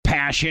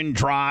Passion,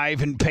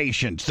 drive, and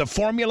patience. The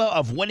formula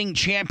of winning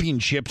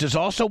championships is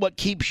also what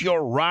keeps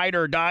your ride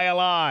or die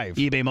alive.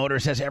 eBay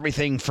Motors has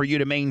everything for you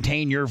to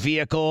maintain your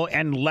vehicle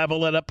and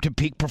level it up to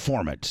peak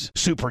performance.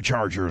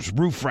 Superchargers,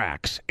 roof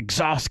racks,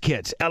 exhaust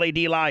kits, LED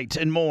lights,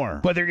 and more.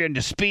 Whether you're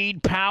into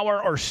speed,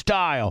 power, or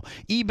style,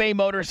 eBay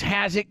Motors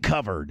has it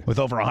covered. With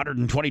over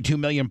 122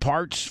 million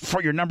parts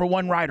for your number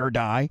one ride or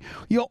die,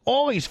 you'll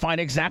always find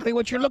exactly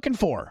what you're looking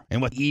for.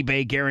 And with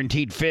eBay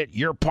Guaranteed Fit,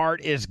 your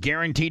part is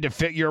guaranteed to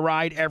fit your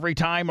ride every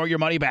time or your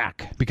money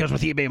back. Because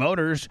with eBay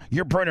Motors,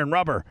 you're burning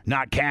rubber,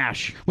 not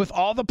cash. With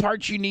all the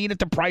parts you need at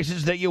the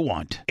prices that you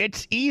want.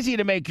 It's easy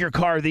to make your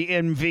car the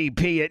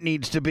MVP it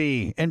needs to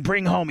be and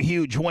bring home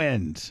huge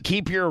wins.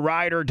 Keep your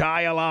ride or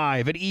die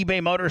alive at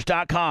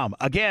ebaymotors.com.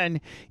 Again,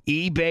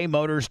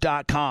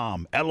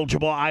 ebaymotors.com.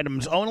 Eligible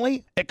items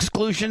only.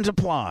 Exclusions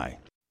apply.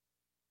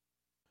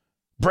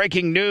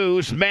 Breaking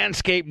news,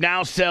 Manscaped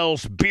now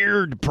sells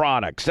beard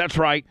products. That's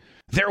right.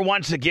 They're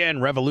once again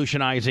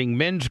revolutionizing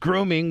men's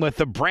grooming with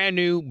the brand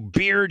new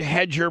Beard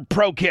Hedger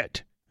Pro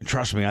Kit. And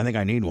trust me, I think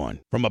I need one.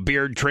 From a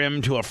beard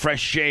trim to a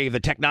fresh shave, the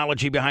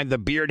technology behind the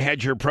Beard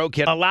Hedger Pro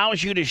Kit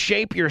allows you to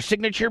shape your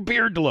signature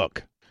beard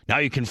look. Now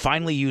you can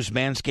finally use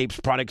Manscaped's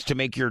products to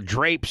make your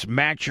drapes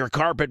match your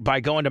carpet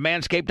by going to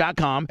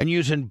manscaped.com and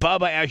using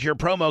Bubba as your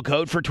promo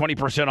code for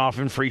 20% off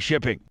and free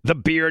shipping. The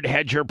Beard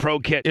Hedger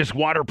Pro Kit is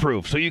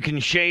waterproof, so you can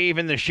shave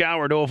in the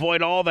shower to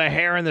avoid all the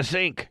hair in the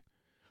sink.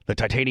 The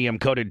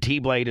titanium-coated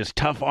T-blade is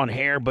tough on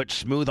hair but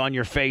smooth on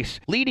your face,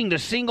 leading to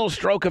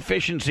single-stroke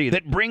efficiency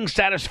that brings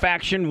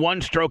satisfaction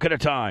one stroke at a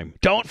time.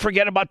 Don't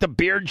forget about the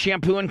beard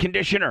shampoo and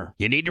conditioner.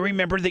 You need to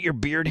remember that your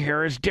beard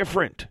hair is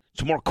different.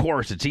 It's more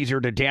coarse. It's easier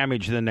to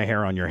damage than the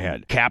hair on your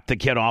head. Cap the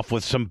kit off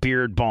with some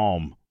beard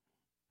balm.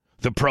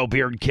 The Pro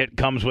Beard Kit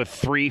comes with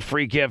 3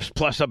 free gifts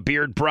plus a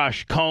beard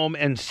brush, comb,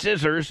 and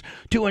scissors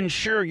to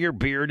ensure your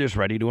beard is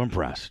ready to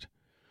impress.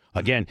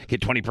 Again,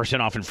 get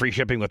 20% off and free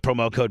shipping with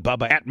promo code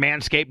Bubba at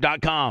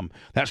manscaped.com.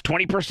 That's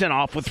 20%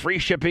 off with free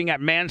shipping at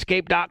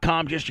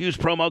manscaped.com. Just use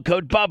promo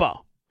code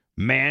Bubba.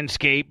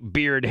 Manscaped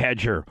Beard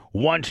Hedger.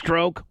 1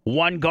 stroke,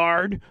 1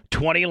 guard,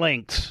 20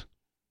 lengths.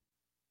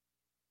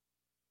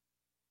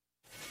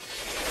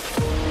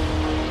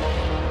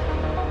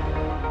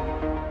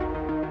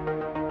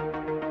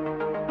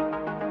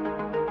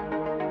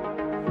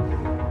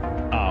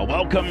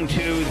 Welcome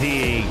to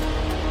the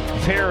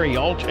very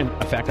in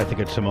fact, I think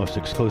it's the most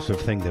exclusive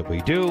thing that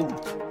we do.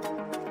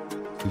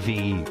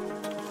 The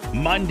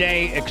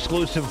Monday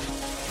exclusive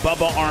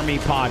Bubba Army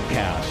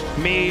podcast.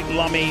 Me,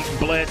 Lummy,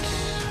 Blitz,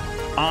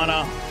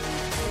 Anna,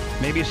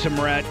 maybe some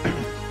Rhett.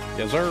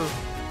 Yes, sir.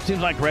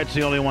 Seems like Rhett's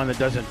the only one that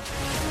doesn't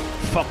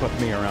fuck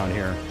with me around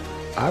here.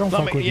 I don't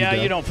fuck with you. Yeah,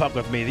 you don't fuck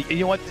with me.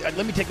 You know what?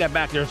 Let me take that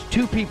back. There's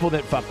 2 people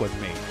that fuck with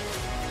me.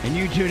 And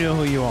you 2 know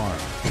who you are.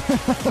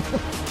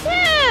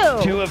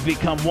 2 have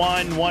become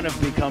 1. 1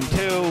 have become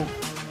 2.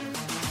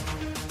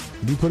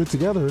 You put it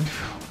together.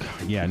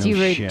 Yeah, no do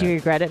you shit. Do you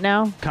regret it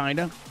now?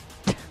 Kinda.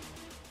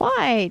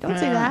 Why? Don't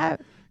say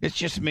that. It's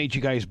just made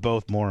you guys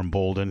both more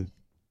emboldened.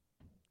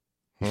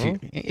 See,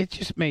 it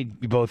just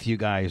made both you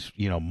guys,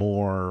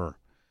 more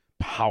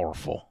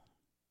powerful.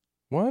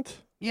 What?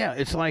 Yeah,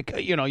 it's like,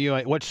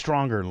 what's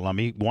stronger,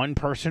 Lummy? 1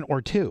 person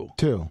or 2?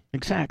 2.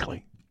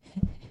 Exactly.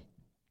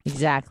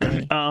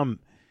 Exactly.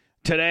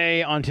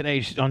 Today on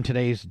today's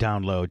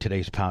download,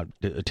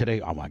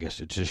 today, I guess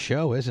it's a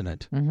show, isn't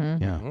it?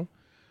 Mm-hmm. Yeah.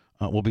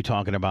 Mm-hmm. We'll be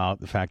talking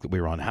about the fact that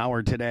we were on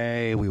Howard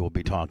today. We will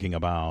be talking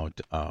about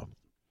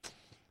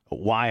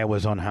why I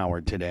was on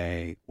Howard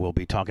today. We'll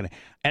be talking,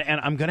 and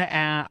I'm going to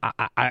add.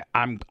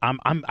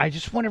 I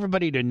just want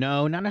everybody to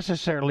know, not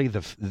necessarily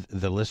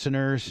the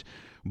listeners,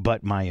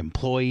 but my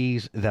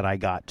employees, that I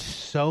got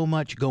so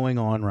much going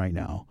on right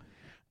now,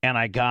 and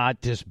I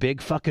got this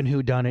big fucking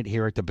whodunit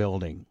here at the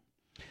building,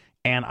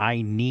 and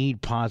I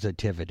need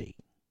positivity.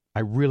 I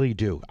really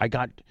do. I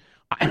got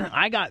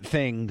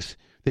things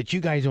that you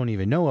guys don't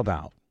even know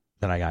about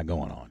that I got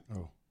going on.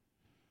 Oh.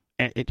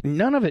 And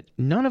none of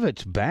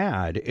it's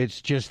bad.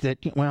 It's just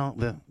that,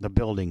 the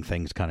building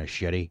thing's kind of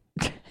shitty.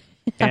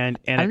 And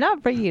I'm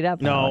not bringing it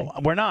up. No,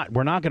 we're not.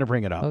 We're not going to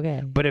bring it up.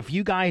 Okay. But if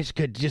you guys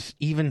could just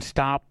even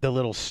stop the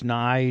little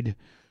snide,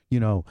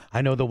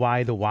 I know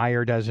why the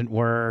wire doesn't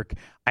work.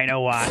 I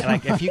know why.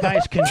 Like, if you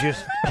guys can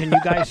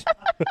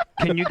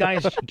you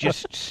guys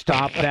just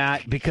stop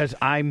that? Because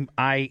I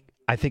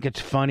think it's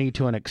funny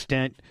to an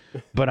extent,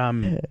 but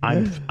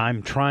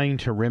I'm trying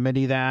to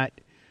remedy that.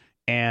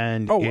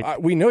 And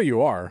we know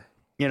you are.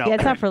 Yeah,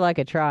 it's not for lack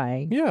of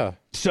trying. Yeah.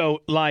 So,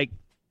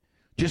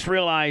 just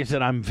realize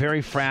that I'm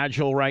very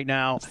fragile right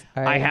now.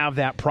 Right. I have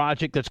that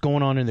project that's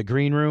going on in the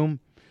green room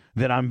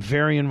that I'm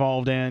very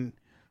involved in.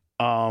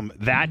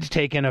 That's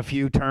taken a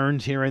few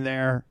turns here and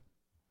there.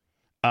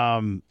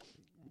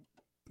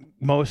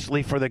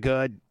 Mostly for the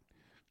good.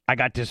 I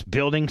got this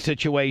building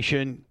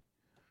situation.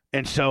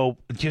 And so,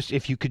 just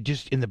if you could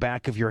just in the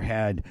back of your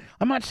head,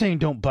 I'm not saying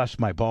don't bust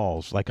my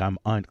balls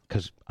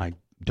because I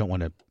don't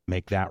want to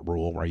make that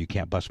rule where you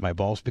can't bust my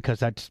balls, because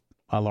that's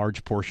a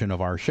large portion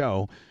of our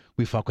show.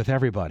 We fuck with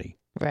everybody.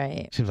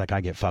 Right. Seems like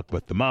I get fucked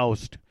with the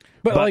most.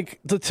 But like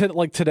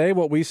today,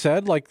 what we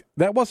said, like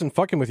that wasn't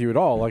fucking with you at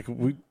all. Like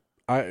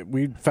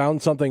we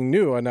found something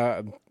new,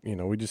 and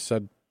we just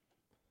said.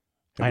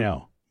 I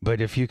know,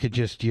 but if you could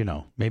just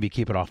maybe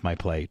keep it off my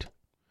plate,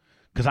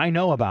 because I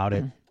know about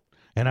it,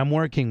 and I'm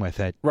working with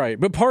it. Right,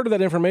 but part of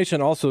that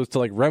information also is to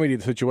like remedy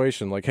the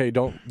situation. Like, hey,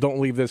 don't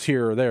leave this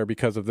here or there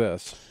because of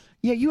this.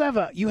 Yeah, you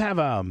have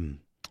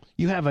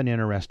an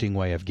interesting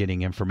way of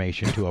getting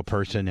information to a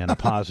person in a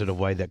positive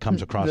way that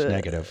comes across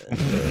negative.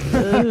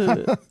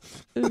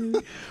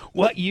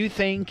 What you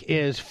think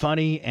is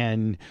funny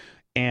and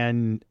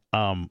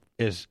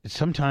is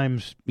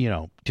sometimes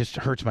just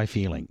hurts my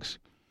feelings.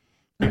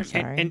 I'm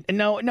sorry. And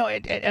no,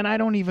 and I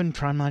don't even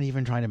try. I'm not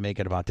even trying to make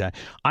it about that.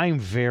 I'm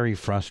very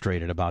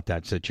frustrated about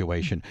that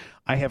situation.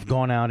 I have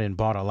gone out and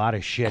bought a lot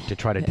of shit to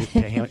try to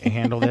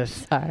handle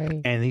this.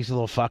 Sorry. And these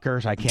little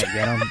fuckers, I can't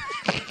get them.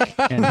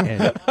 and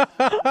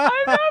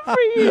I'm not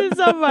bringing this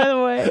up, by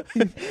the way.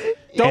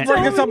 Don't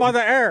bring this up on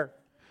the air.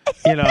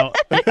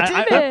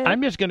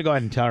 I'm just going to go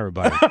ahead and tell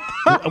everybody.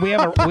 We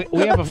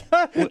have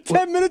a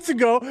 10 minutes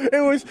ago,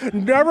 it was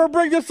never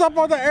bring this up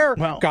on the air.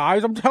 Well,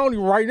 guys, I'm telling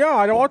you right now,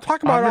 I don't want to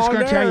talk about it on the air.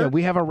 I'm just going to tell you,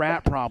 we have a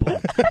rat problem.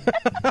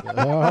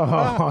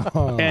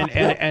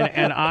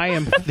 and I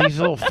am these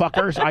little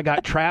fuckers. I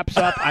got traps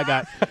up. I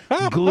got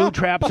glue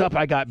traps up.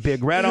 I got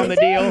Big Red on the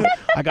deal.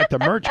 I got the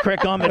Merch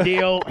Crick on the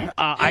deal.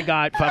 I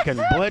got fucking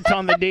Blitz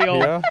on the deal.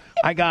 Yeah.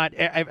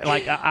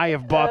 I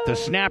have bought the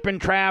snapping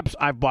traps.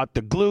 I've bought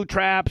the glue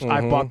traps.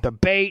 I bought the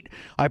bait.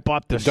 I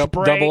bought the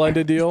spray.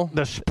 Double-ended deal?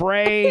 The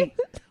spray.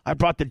 I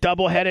brought the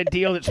double-headed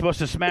deal that's supposed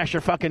to smash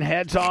your fucking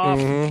heads off.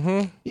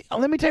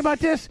 Let me tell you about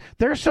this.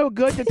 They're so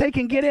good that they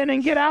can get in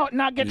and get out and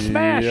not get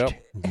smashed.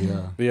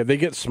 Yep. Yeah, they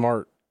get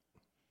smart.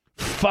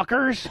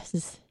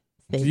 Fuckers.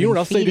 You know what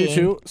else they do,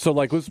 too? So,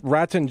 like, with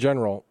rats in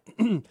general,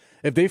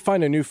 if they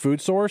find a new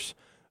food source,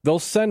 they'll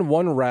send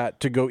one rat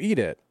to go eat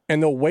it,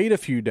 and they'll wait a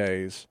few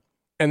days.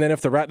 And then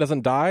if the rat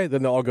doesn't die,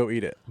 then they'll all go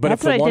eat it. But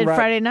that's what I did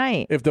Friday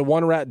night. If the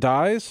one rat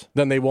dies,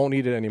 then they won't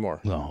eat it anymore.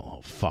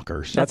 Oh,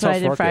 fuckers. That's what I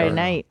did Friday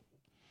night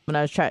when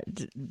I was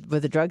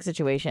with the drug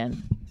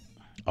situation.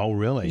 Oh,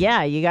 really?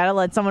 Yeah, you got to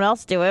let someone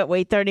else do it.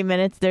 Wait 30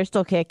 minutes. They're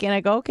still kicking.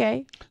 I go,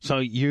 okay. So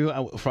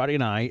you, Friday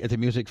night at the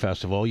music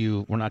festival,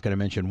 we're not going to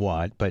mention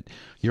what, but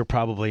you're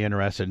probably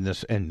interested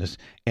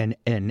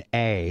in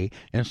A.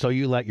 And so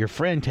you let your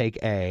friend take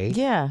A.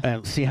 Yeah.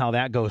 And see how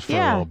that goes for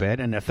a little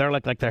bit. And if they're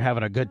like they're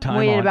having a good time.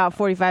 Waited about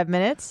 45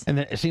 minutes. And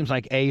then it seems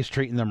like A's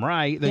treating them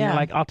right. Then you're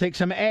like, I'll take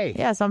some A.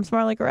 Yeah, so I'm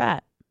smart like a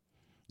rat.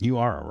 You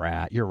are a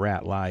rat. You're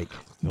rat-like.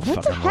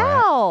 What the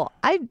hell?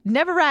 I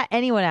never rat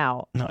anyone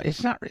out. No,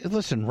 it's not.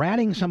 Listen,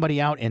 ratting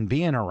somebody out and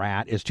being a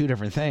rat is two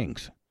different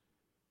things.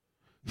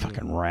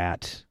 Fucking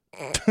rats.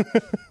 I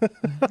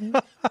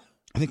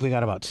think we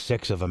got about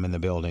 6 of them in the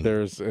building.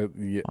 There's, I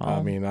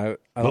mean, I don't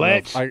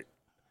Blitz. know.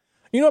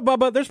 You know,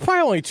 Bubba, there's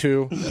probably only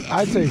 2.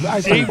 I'd say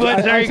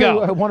there you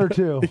go. 1 or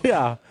 2.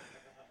 Yeah.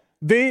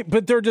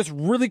 But they're just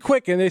really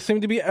quick, and they seem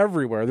to be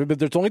everywhere. But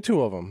there's only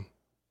 2 of them.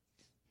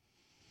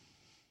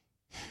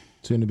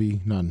 Soon to be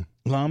none.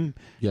 Lum,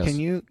 yes.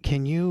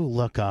 Can you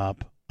look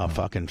up a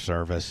fucking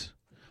service?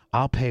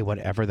 I'll pay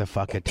whatever the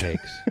fuck it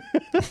takes.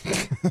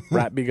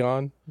 Rat be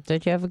gone.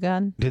 Don't you have a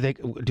gun? Do they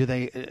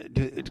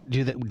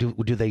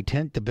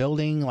tint the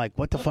building? Like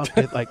what the fuck?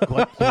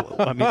 What?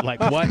 I mean, like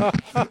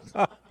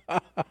what?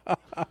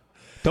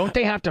 Don't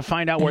they have to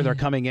find out where they're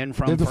coming in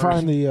from? They have to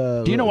find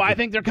the. Do you know where I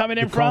think they're coming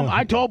in from?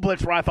 I told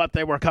Blitz where I thought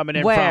they were coming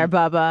in where, from.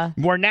 Where, Bubba?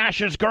 Where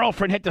Nash's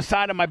girlfriend hit the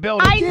side of my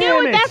building. I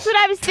knew it. That's what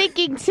I was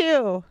thinking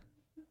too.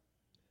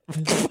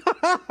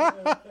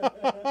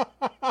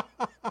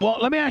 Well,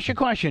 let me ask you a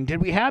question.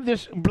 Did we have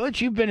this?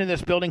 Blitz, you've been in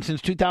this building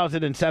since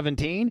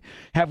 2017.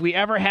 Have we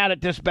ever had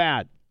it this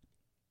bad?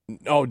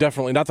 Oh,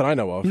 definitely. Not that I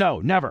know of. No,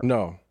 never.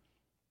 No.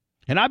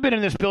 And I've been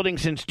in this building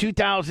since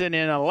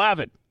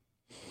 2011.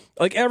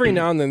 Like every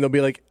now and then there'll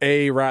be like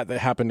a rat that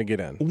happened to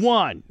get in.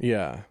 One.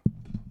 Yeah.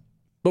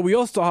 But we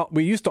used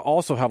to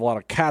also have a lot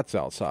of cats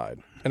outside.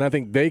 And I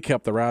think they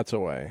kept the rats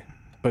away.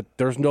 But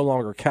there's no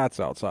longer cats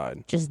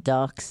outside. Just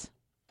ducks.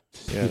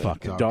 Yeah,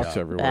 ducks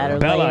everywhere.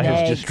 Bella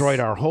has destroyed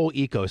our whole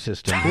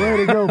ecosystem. Way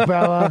to go,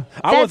 Bella.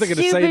 I wasn't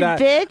going to say that.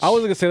 Bitch. I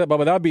wasn't going to say that,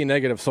 but that would be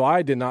negative, so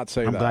I did not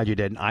say that. I'm glad you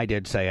didn't. I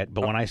did say it,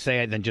 but when I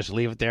say it, then just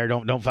leave it there.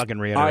 Don't fucking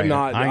reiterate I'm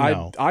not. it. I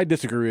know. I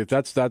disagree with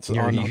it. That's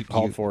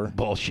uncalled for.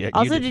 Bullshit.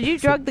 Also, did you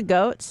drug the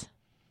goats?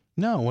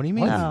 No, what do you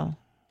mean? No.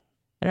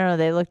 I don't know.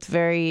 They looked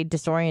very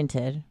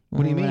disoriented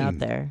when we went out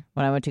there.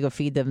 When I went to go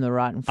feed them the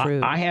rotten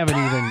fruit. I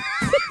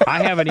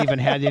haven't even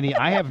had any.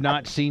 I have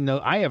not seen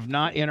those. I have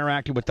not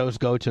interacted with those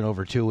goats in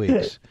over 2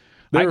 weeks.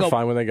 They were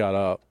fine when they got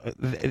up.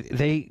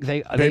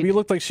 Baby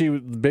looked like he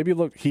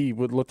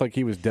would look like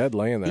he was dead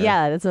laying there.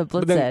 Yeah, that's what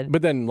Blitz said.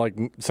 But then, like,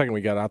 the second we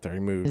got out there, he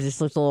moved. It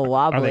just looked a little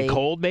wobbly. Are they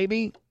cold,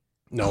 baby?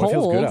 No, it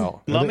feels good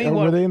out.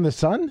 Were they in the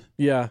sun?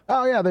 Yeah.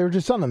 Oh, yeah, they were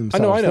just sunning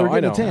themselves. I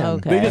know. Tan.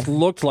 Okay. They just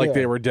looked like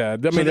they were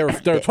dead. I mean,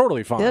 they're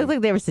totally fine. They looked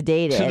like they were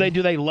sedated. So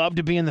do they love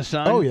to be in the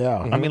sun? Oh, yeah.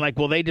 I mean, like,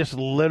 will they just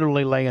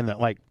literally lay in the,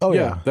 like... Oh,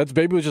 yeah. That's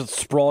Baby was just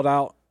sprawled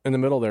out in the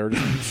middle there,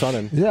 just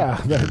sunning. Yeah,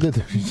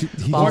 he's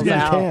Balls in a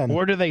out. can.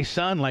 Where do they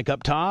sun? Like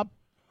up top?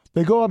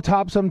 They go up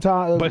top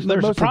sometimes. But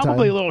there's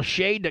probably a little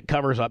shade that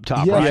covers up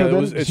top, Yeah, right?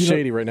 Yeah, so it's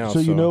shady right now. So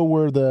you know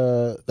where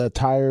the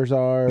tires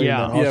are.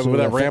 Yeah. and then Yeah, also where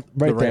that ramp,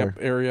 right the there. ramp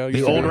area.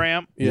 The old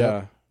ramp?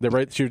 Yeah.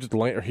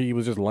 He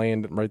was just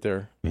laying right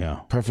there. Yeah.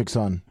 Perfect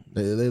sun.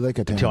 They like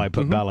a tan. Until I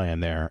put Bella in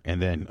there, and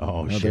then,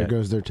 Oh, shit. there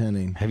goes their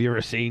tanning. Have you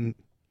ever seen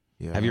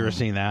Yeah. Have you ever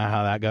seen that,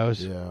 how that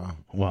goes? Yeah.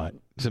 What?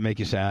 Does it make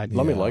you sad?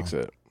 Lummy Yeah. likes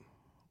it.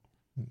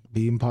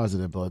 Being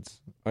positive, Bloods.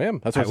 I am.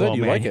 That's what I said. will,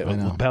 You man. like it. I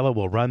know. Bella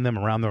will run them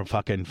around the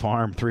fucking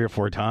farm 3 or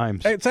 4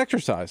 times. Hey, it's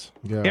exercise.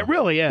 Yeah. It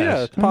really is.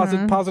 Yeah, it's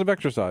positive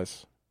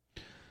exercise.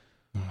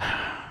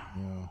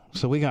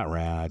 So we got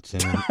rats,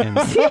 and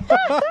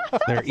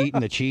they're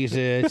eating the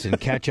Cheez-Its and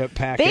ketchup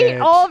packets. They eat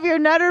all of your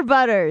Nutter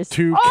Butters.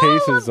 2 All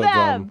cases of of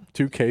them.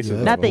 2 cases.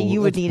 Yeah. Not that Oh,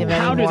 you would that's need them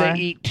bullshit. How do anymore. they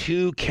eat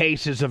 2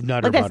 cases of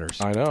Nutter Look at- Butters?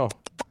 I know.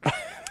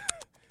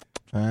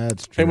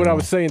 That's true. And what I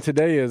was saying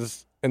today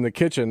is, in the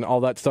kitchen, all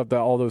that stuff,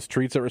 all those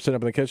treats that were sitting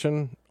up in the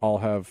kitchen, all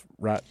have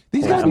rat.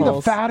 These gotta be the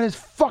animals. fattest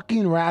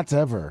fucking rats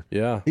ever.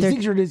 Yeah. These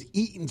things are just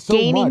eating so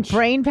Gaining much.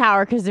 brain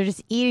power because they're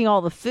just eating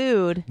all the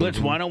food. Blitz,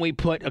 why don't we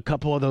put a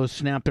couple of those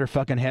snap their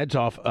fucking heads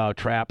off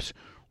traps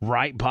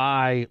right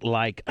by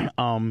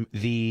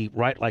literally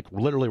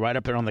right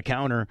up there on the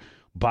counter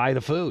by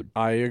the food.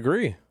 I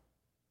agree.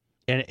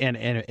 And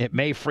it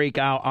may freak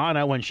out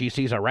Anna when she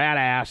sees a rat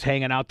ass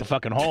hanging out the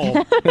fucking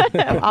hole.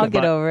 I'll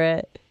get over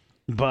it.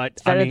 But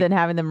It's better than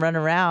having them run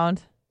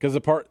around. Because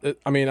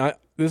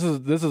this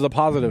is a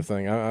positive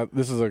thing.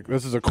 This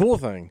is a cool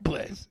thing.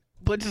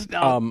 Blitz is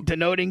now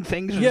denoting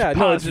things. As Yeah,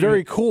 no, it's positive.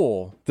 very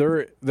cool.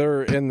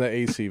 They're in the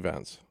AC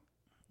vents.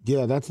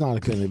 Yeah, that's not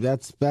a good.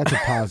 That's a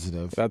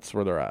positive. That's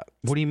where they're at.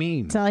 What do you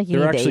mean? It's not like you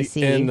They're need actually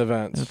AC in the in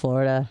vents.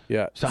 Florida.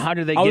 Yeah. So how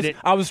do they I get was, it?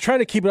 I was trying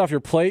to keep it off your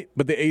plate,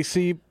 but the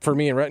AC for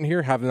me and Rhett in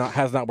here has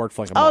not worked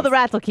for like a Oh, month. the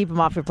rats will keep them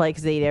off your plate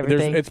because they eat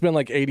everything. It's been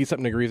like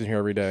 80-something degrees in here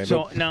every day.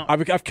 So but now-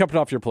 I've kept it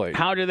off your plate.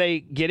 How do they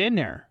get in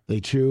there? They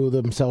chew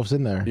themselves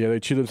in there, Yeah, they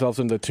chew themselves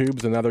into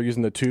tubes, and now they're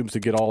using the tubes to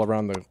get all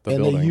around the and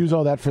building. they use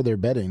all that for their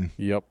bedding.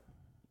 Yep.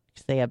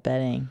 They got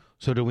bedding.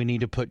 So do we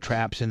need to put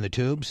traps in the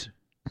tubes?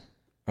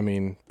 I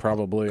mean,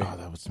 probably. God,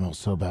 that would smell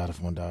so bad if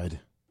one died.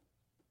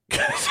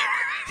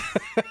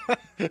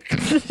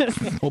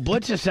 Well,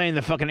 Blitz is saying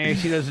the fucking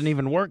AC doesn't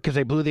even work because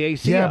they blew the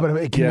AC Yeah, up.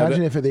 but can you Yeah,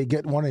 imagine if they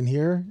get one in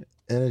here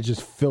and it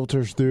just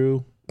filters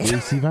through the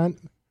AC vent?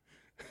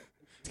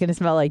 It's going to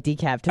smell like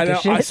decaf. I Took a know.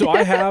 shit. So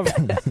I have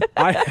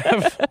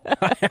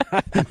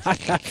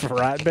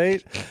rat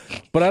bait,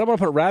 but I don't want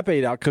to put rat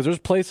bait out because there's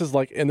places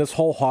like in this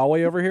whole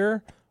hallway over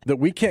here that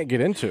we can't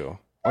get into.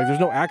 Like there's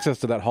no access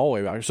to that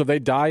hallway back here. So if they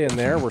die in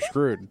there, we're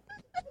screwed.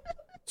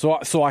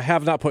 So I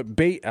have not put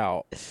bait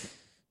out.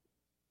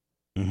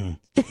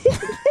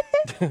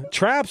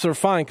 Traps are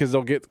fine because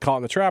they'll get caught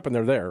in the trap and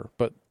they're there.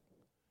 But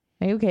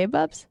Are you okay,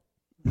 Bubs?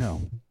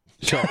 No.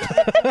 So,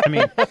 I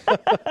mean,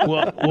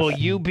 will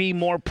you be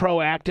more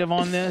proactive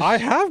on this? I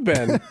have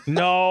been.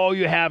 No,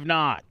 you have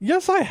not.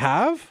 Yes, I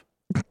have.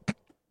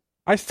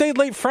 I stayed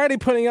late Friday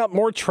putting out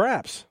more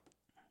traps.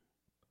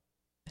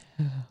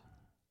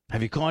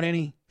 Have you caught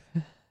any?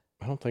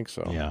 I don't think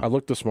so. Yeah. I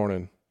looked this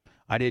morning.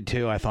 I did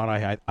too. I thought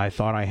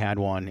I had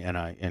one,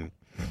 and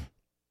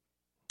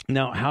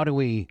now how do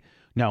we?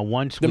 Now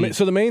once we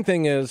So the main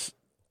thing is,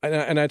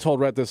 and I told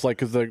Rhett this, like,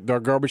 because our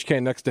garbage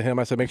can next to him,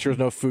 I said, make sure there's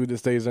no food that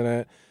stays in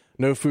it.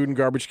 No food in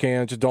garbage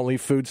cans. Just don't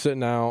leave food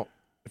sitting out.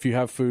 If you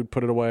have food,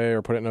 put it away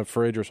or put it in a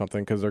fridge or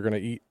something because they're gonna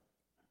eat.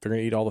 They're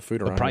gonna eat all the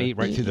food they'll around. probably here. eat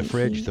right through the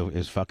fridge. Though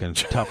is fucking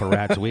tougher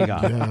rats we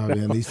got. Yeah,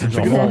 man, these things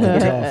are fucking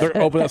tough. They're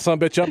open that son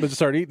of a bitch up and just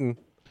start eating.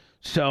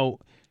 So,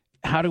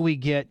 how do we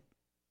get?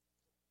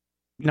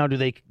 Now, do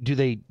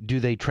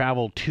they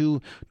travel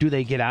to? Do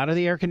they get out of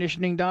the air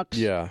conditioning ducts?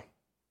 Yeah.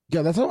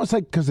 Yeah, that's almost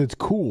like because it's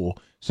cool.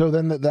 So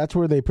then that's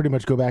where they pretty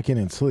much go back in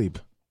and sleep.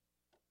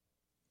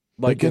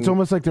 Like it's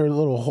almost like their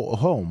little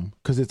home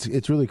because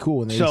it's really cool.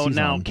 When they So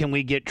now, can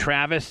we get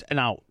Travis?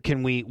 Now,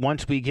 can we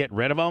once we get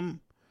rid of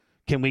them?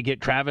 Can we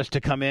get Travis to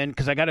come in?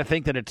 Because I got to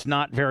think that it's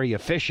not very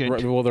efficient.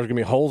 Right, well, there's gonna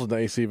be holes in the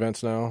AC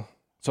vents now,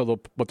 so they'll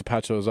put to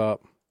patch those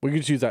up. We can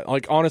just use that.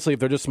 Like honestly, if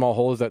they're just small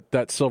holes,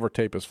 that silver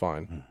tape is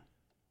fine.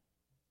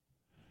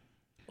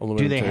 Do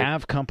Aluminum they tape.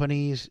 have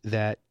companies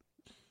that?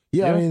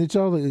 Yeah, Yeah. I mean, it's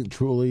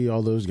truly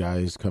all those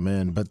guys come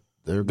in, but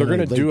they're They're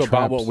gonna lay do about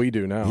traps. what we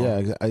do now.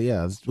 Yeah,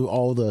 yeah. It's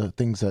all the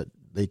things that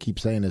they keep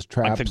saying is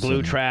traps. Like the glue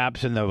and,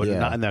 traps and the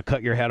Yeah. and the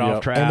cut your head off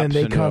Yep. traps. and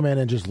then they come in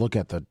and just look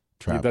at the Yeah,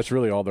 traps. that's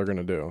really all they're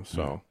gonna do.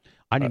 So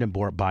I need to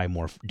buy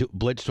more.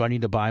 Blitz, do I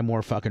need to buy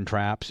more fucking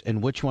traps?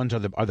 And which ones are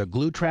the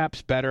glue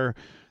traps better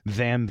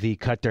than the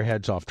cut their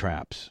heads off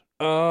traps?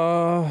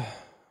 I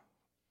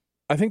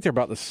think they're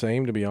about the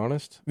same, to be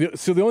honest.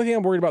 So the only thing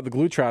I'm worried about the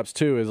glue traps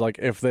too is like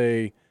if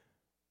they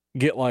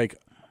get like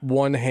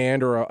one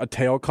hand or a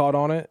tail caught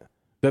on it,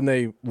 then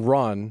they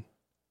run.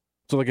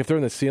 So like if they're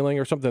in the ceiling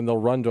or something, they'll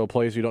run to a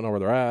place you don't know where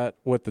they're at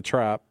with the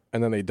trap,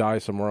 and then they die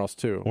somewhere else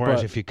too. Whereas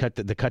But if you cut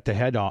the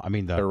head off, I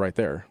mean they're right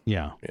there.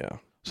 yeah. Yeah.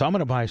 So I'm going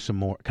to buy some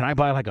more. Can I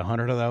buy like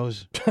 100 of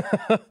those?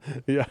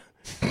 Yeah.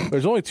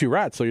 There's only 2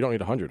 rats, so you don't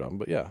need 100 of them,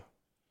 but yeah.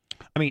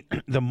 I mean,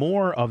 the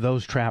more of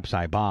those traps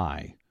I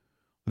buy,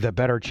 the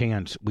better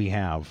chance we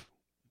have.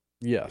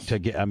 Yes. To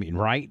get, I mean,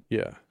 right?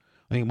 Yeah.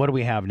 I mean, what do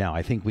we have now?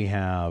 I think we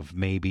have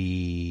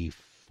maybe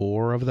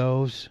 4 of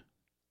those.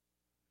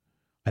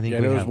 I think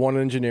there was one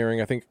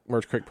engineering. I think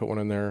Merch Creek put one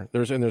in there.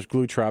 There's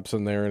glue traps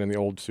in there and in the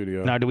old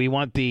studio. Now, do we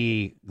want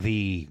the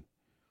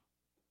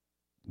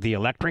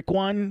electric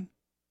one,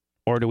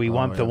 or do we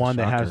want the one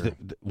that has the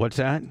what's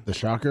that? The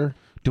shocker?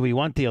 Do we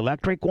want the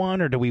electric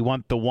one, or do we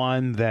want the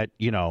one that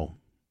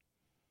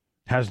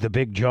has the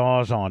big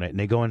jaws on it, and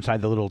they go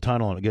inside the little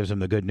tunnel and it gives them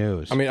the good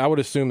news? I mean, I would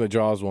assume the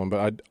jaws one,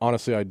 but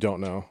honestly I don't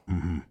know.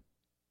 Mm-hmm.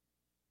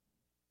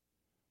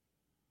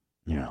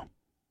 Yeah.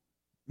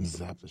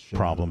 Zap the shit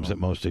Problems that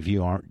most of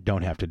you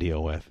don't have to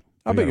deal with.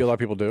 I bet you a lot of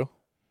people do.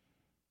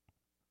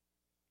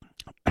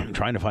 I'm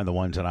trying to find the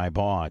ones that I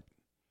bought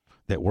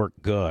that work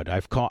good.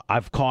 I've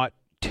caught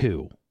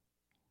 2,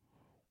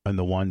 and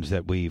the ones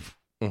that the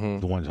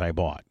ones I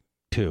bought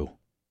 2,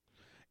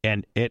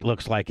 and it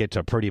looks like it's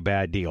a pretty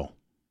bad deal.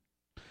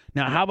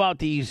 Now, how about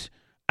these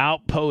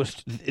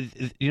outpost?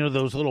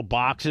 Those little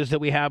boxes that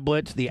we have,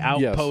 Blitz. The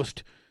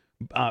outpost. Yes.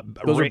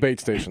 Those are bait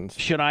stations.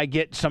 Should I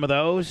get some of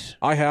those?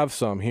 I have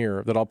some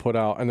here that I'll put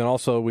out, and then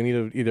also we need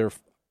to either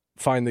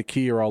find the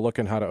key or I'll look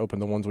in how to open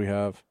the ones we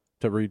have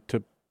to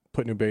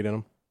put new bait in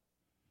them.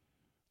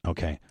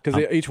 Okay,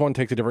 because each one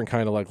takes a different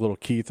kind of like little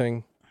key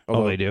thing.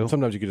 Although they do.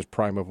 Sometimes you could just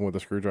pry them open with a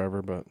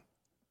screwdriver, but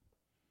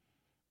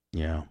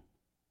yeah.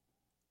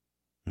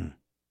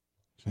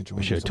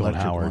 We should have told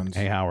Howard. Ones.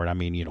 Hey, Howard. I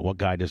mean, what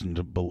guy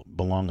doesn't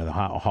belong to the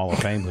Hall of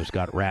Fame who's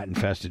got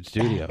rat-infested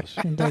studios?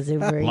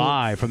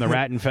 Live from the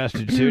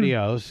rat-infested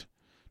studios.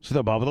 It's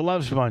the Bubba the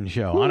Love Sponge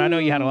show. And I know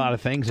you had a lot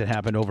of things that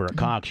happened over at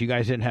Cox. You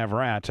guys didn't have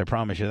rats. I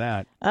promise you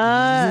that.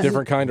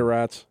 Different kind of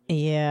rats.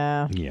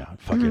 Yeah. Yeah,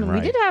 fucking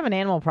right. We did have an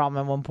animal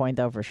problem at one point,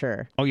 though, for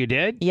sure. Oh, you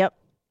did? Yep.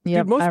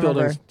 Dude, most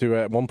buildings do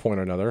at one point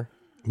or another.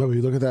 But when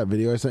you look at that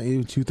video I sent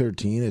you,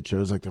 213, it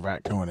shows like the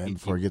rat going in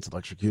before it gets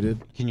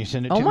electrocuted. Can you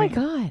send it to me? Oh, my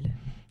God.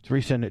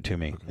 Resend it to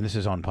me. And this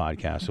is on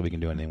podcast, so we can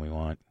do anything we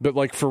want. But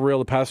like for real,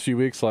 the past few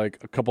weeks, like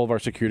a couple of our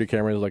security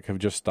cameras like have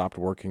just stopped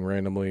working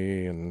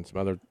randomly and some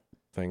other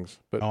things.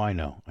 But I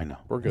know.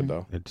 We're good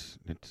though.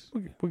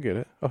 We'll get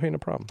it. Oh, hey, no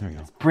problem. There you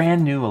go. It's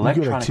brand new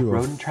electronic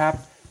rodent trap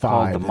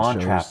called the Mon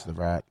Trap. The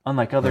rat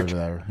unlike other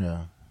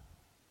yeah.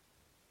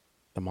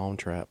 The Mon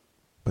Trap.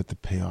 But the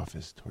payoff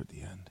is toward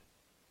the end.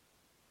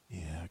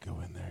 Yeah, go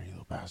in there, you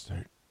little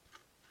bastard.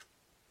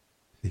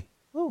 See?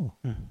 Oh,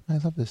 I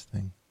love this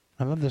thing.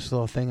 I love this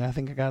little thing. I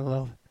think I got a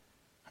little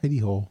hidey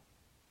hole.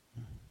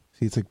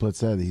 See, it's like Blitz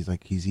said.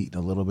 He's eating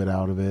a little bit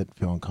out of it,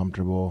 feeling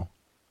comfortable,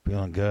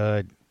 feeling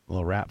good.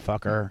 Little rat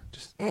fucker.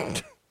 Just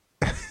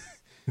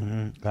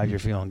glad you're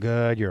feeling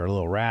good. You're a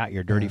little rat.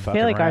 You're a dirty fucking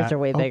rat. I feel like ours are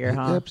way bigger,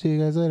 huh? Yep. See you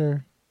guys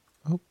later.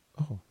 Oh,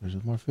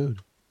 there's more food.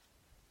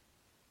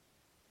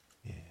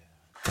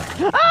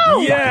 Yeah.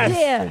 Oh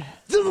yes.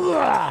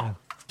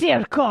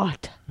 Dear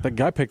God. That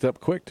guy picked up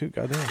quick too.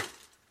 Goddamn.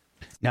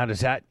 Now,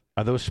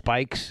 are those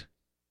spikes?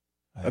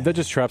 That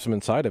just traps him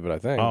inside of it, I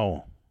think.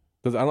 Oh.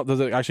 Does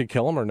it actually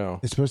kill him or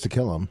no? It's supposed to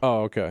kill him.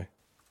 Oh, okay.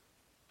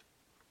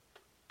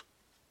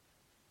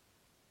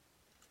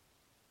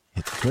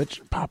 Hit the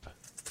switch, pop.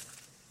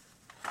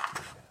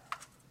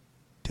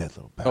 Dead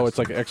little bastard. Oh, it's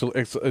like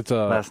it's a.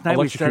 Last night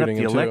we set up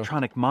the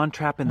electronic Mon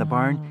Trap in the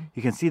barn.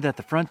 You can see that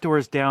the front door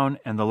is down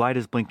and the light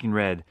is blinking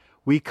red.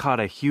 We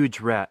caught a huge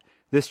rat.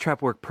 This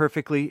trap worked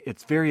perfectly.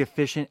 It's very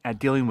efficient at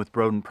dealing with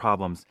rodent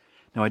problems.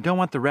 Now, I don't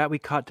want the rat we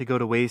caught to go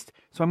to waste,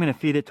 so I'm going to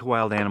feed it to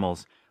wild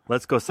animals.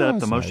 Let's go set up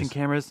the motion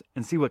cameras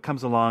and see what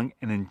comes along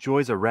and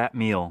enjoys a rat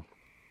meal.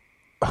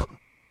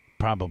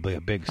 Probably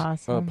a big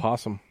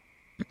possum.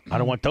 I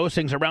don't want those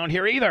things around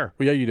here either.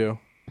 Well, yeah, you do.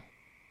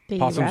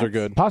 Possums are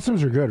good.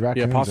 Possums are good.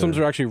 Raccoons yeah, possums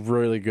are actually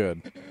really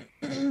good.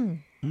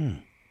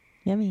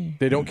 Yummy.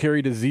 They don't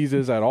carry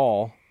diseases at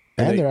all.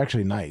 And they're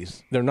actually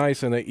nice. They're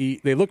nice, and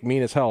they look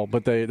mean as hell,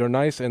 but they're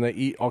nice, and they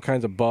eat all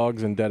kinds of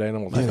bugs and dead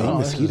animals. Yeah, they eat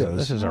mosquitoes.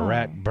 This is a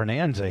rat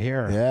bonanza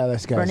here. Yeah,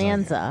 this guy's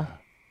bonanza.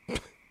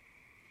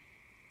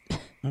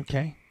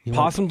 Okay.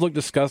 Possums look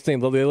disgusting.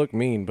 They look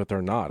mean, but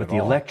they're not. With the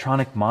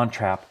electronic Mon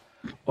Trap.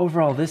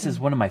 Overall, this is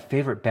one of my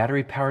favorite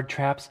battery-powered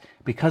traps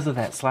because of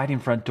that sliding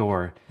front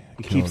door.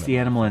 It keeps the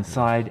animal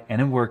inside,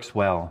 and it works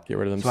well. Get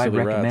rid of them so I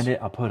recommend rats. it.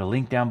 I'll put a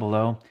link down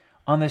below.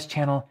 On this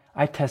channel,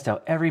 I test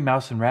out every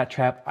mouse and rat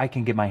trap I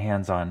can get my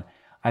hands on.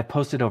 I've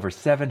posted over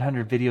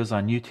 700 videos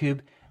on YouTube,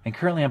 and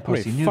currently I'm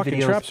posting new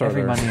videos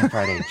every Monday and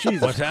Friday.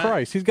 Jesus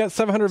Christ, he's got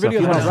 700 videos if you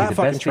on want to rat see the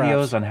fucking best traps.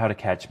 videos on how to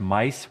catch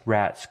mice,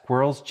 rats,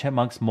 squirrels,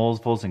 chipmunks, moles,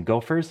 voles, and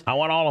gophers. I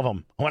want all of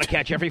them. I want to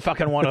catch every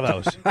fucking one of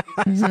those.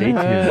 Stay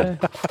tuned.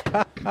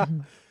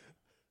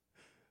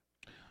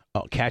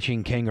 Oh,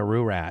 catching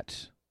kangaroo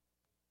rats.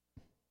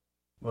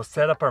 We'll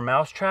set up our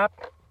mouse trap,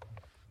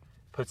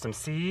 put some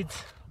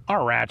seeds.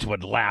 Our rats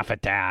would laugh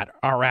at that.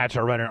 Our rats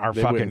are running our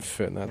They fucking. wouldn't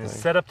fit in that thing.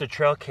 Set up the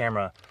trail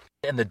camera.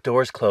 And the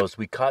door's closed.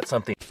 We caught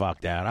something.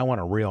 Fuck that. I want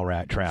a real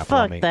rat trap.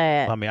 Fuck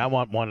that. I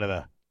want one of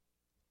the...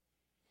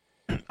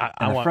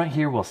 The front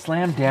here will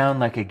slam down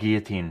like a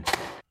guillotine.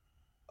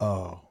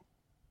 Oh.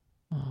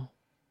 I'm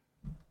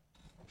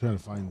trying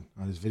to find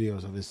on his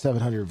videos, of his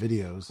 700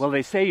 videos. Well,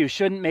 they say you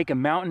shouldn't make a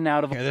mountain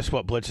out of... Here, this is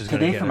what Blitz is going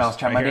to get. Today for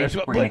Mousetrap Monday, This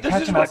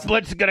is what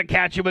Blitz is going to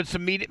catch you with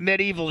some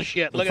medieval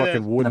shit. Look at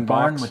this. The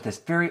barn with this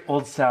very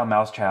old-style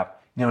mousetrap.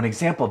 Now, an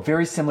example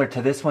very similar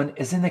to this one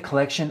is in the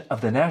collection of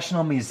the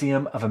National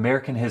Museum of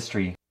American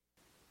History.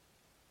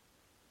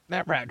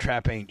 That rat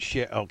trap ain't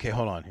shit. Okay,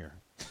 hold on here.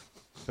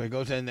 So he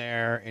goes in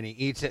there and he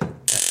eats it.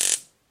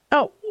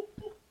 Oh.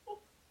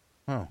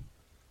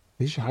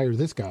 They should hire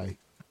this guy.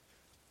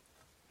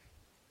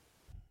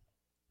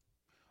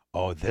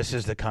 Oh, this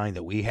is the kind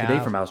that we have.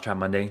 Today for Mousetrap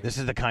Monday. This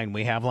is the kind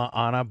we have,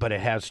 Anna, but it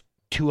has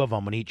two of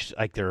them in each,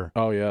 like they're...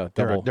 Oh, yeah.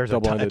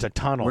 It's a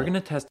tunnel. We're going to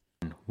test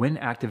when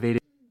activated.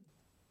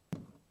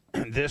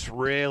 This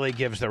really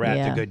gives the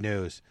rat the good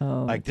news.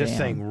 Oh, like this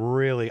thing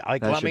really.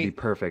 Like, that should be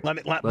perfect.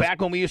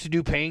 Back when we used to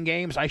do pain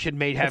games, I should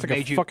have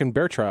made you fucking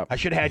bear trap. I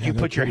should have had you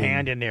put your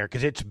hand in there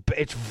because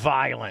it's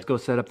violent. Let's go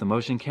set up the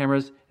motion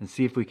cameras and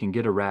see if we can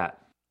get a rat.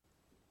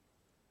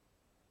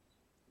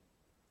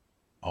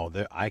 Oh,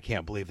 I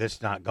can't believe this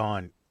is not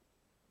gone.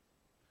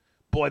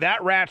 Boy,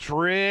 that rat's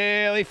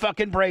really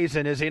fucking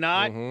brazen, is he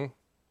not? Mm-hmm.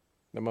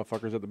 That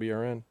motherfucker's at the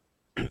BRN.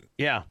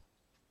 Yeah.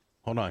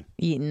 Hold on.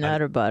 Eating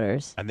Nutter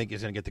Butters. I think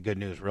he's going to get the good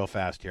news real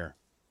fast here.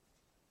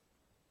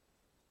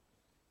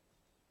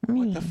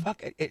 What the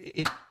fuck? On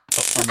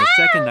the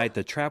second night,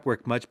 the trap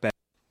worked much better.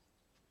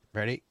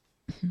 Ready?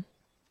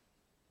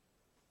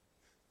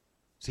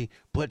 See,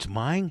 Blitz,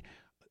 my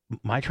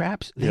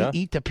traps, they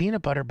eat the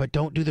peanut butter, but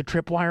don't do the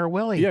tripwire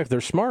willy. Yeah,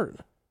 they're smart.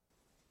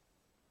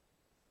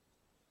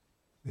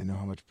 They know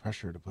how much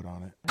pressure to put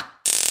on it.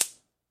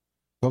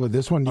 Well, but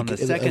this one, on the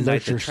second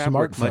night, the trap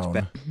worked much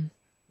better.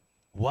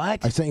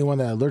 What? I sent you one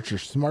that alerts your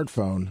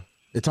smartphone.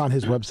 It's on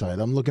his website.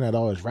 I'm looking at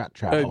all his rat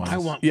trap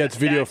ones. It's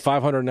video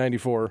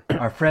 594.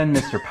 Our friend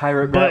Mr.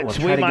 Pirate Rat will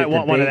try to get the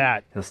bait. One of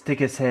that. He'll stick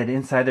his head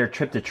inside there,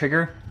 trip the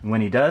trigger, and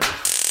when he does...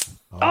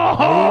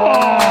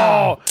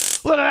 Oh!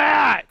 Look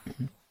at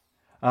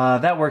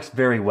that! That works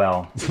very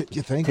well.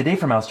 You think? Today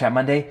for Mousetrap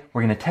Monday,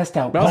 we're going to test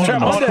out...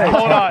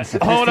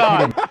 Hold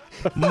on.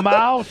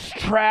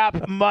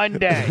 Mousetrap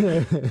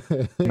Monday.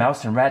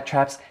 Mouse and rat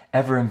traps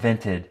ever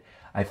invented.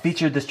 I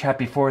featured this trap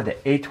before, the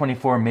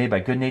A24 made by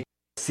Good Nature.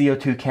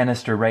 CO2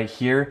 canister right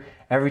here.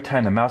 Every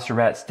time the mouse or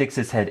rat sticks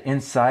its head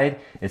inside,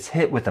 it's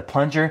hit with a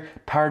plunger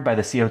powered by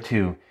the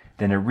CO2.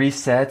 Then it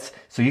resets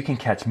so you can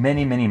catch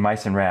many, many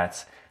mice and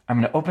rats.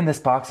 I'm going to open this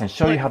box and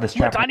show you how this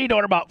trap... I need to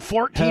order about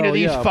 14 of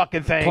these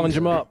fucking things. Plunge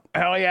them up.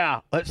 Hell yeah.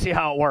 Let's see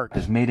how it works.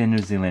 It's made in New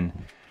Zealand.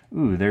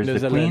 Ooh, there's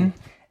the clean.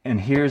 And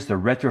here's the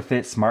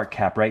retrofit smart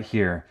cap right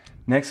here.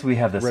 Next, we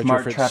have the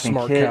smart trapping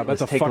kit.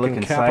 Let's take a look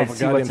inside,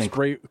 see what's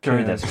inside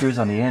that screws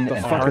on the end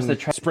and powers the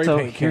trap. So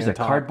here's a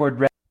cardboard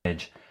red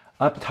image.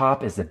 Up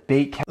top is the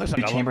bait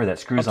chamber that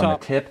screws on the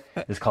tip.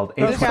 It's called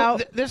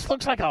This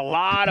looks like a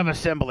lot of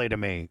assembly to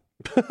me.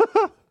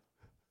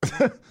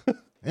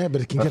 Yeah,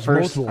 but it can get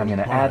first, multiple. I'm going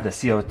to add the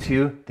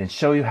CO2, then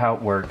show you how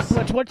it works.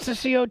 What's the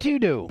CO2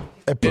 do?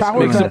 It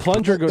powers the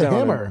plunger go down.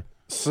 Hammer.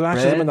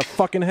 Slashes him in the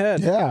fucking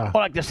head. Yeah. Oh,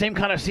 like the same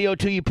kind of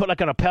CO2 you put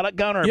like on a pellet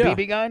gun or a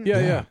BB gun?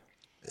 Yeah.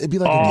 It'd be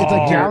like it's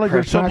like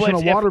Gallagher smashing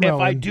a watermelon.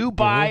 If I do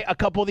buy a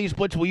couple of these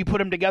Blitz, will you put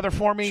them together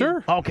for me?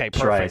 Sure. Okay, perfect.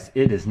 Tries.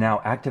 It is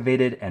now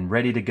activated and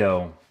ready to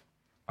go.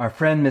 Our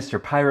friend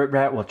Mr. Pirate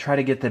Rat will try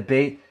to get the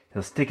bait.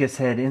 He'll stick his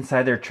head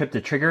inside there, trip the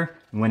trigger,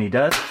 and when he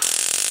does...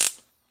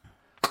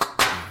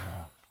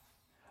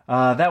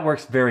 that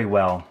works very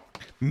well.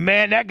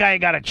 Man, that guy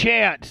ain't got a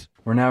chance.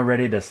 We're now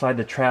ready to slide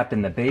the trap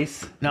in the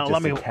base. Now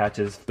it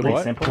attaches.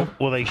 Pretty simple.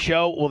 Will they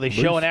show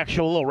an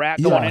actual little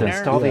rat going in there?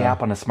 Install the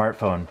app on a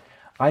smartphone.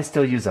 I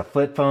still use a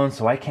flip phone,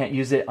 so I can't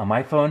use it on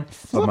my phone.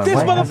 Look, this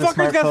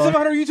motherfucker's got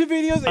 700 YouTube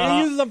videos and he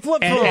uses a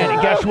flip phone.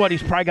 And guess what?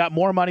 He's probably got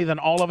more money than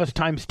all of us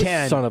times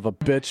 10. Son of a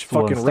bitch.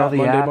 Fucking Rat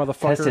Monday,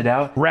 motherfucker. Test it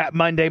out. Rat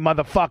Monday,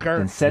 motherfucker.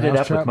 Then set it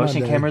up with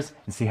motion cameras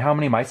and see how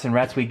many mice and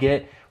rats we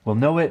get. We'll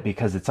know it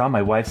because it's on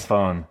my wife's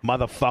phone.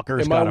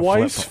 Motherfucker's got a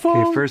wife's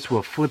phone? Okay, first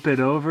we'll flip it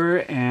over,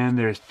 and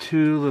there's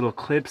two little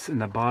clips in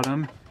the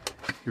bottom.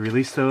 You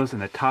release those,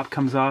 and the top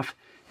comes off.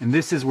 And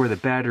this is where the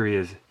battery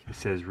is. It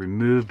says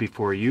remove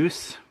before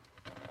use.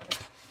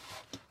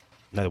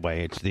 By the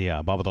way, it's the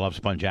Bubba the Love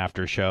Sponge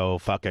after show.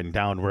 Fucking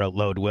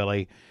download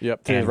Willie.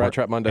 Yep, today's Rat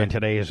Trap Monday. And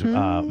today is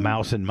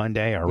Mouse and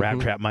Monday, or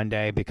Rat Trap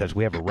Monday, because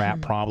we have a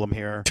rat problem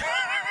here.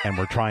 And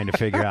we're trying to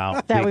figure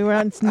out that we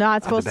were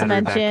not supposed to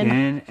mention. Back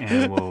in,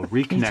 and we'll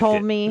reconnect. You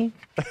told me.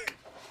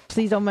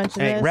 Please don't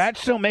mention this.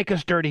 Rats don't make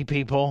us dirty,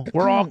 people.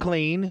 We're all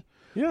clean.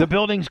 Yeah. The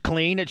building's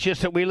clean. It's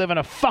just that we live in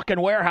a fucking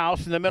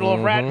warehouse in the middle of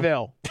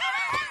Ratville.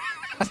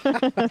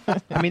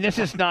 I mean, this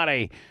is not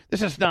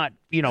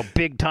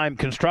big time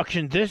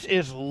construction. This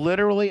is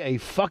literally a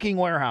fucking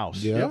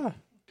warehouse. Yeah.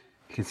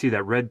 You can see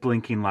that red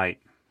blinking light.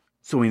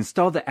 So we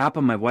installed the app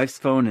on my wife's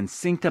phone and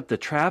synced up the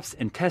traps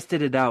and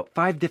tested it out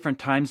 5 different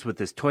times with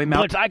this toy mouse.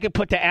 Blitz, I could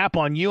put the app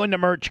on you and the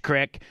merch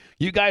crick.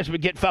 You guys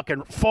would get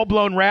fucking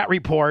full-blown rat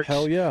reports.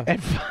 Hell yeah.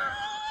 And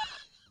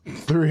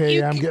 3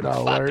 a.m. get an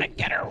alert.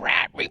 Get a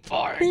rat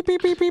report. Beep,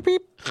 beep, beep, beep,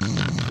 beep.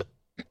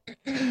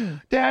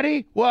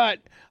 Daddy,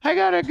 what? I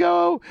gotta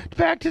go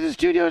back to the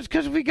studios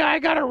because I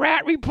got a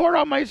rat report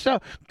on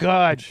myself.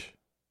 God.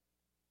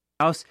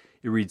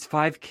 It reads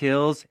 5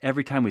 kills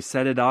every time we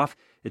set it off.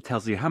 It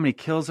tells you how many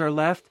kills are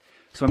left.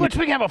 So Blitz,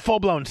 we can have a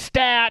full-blown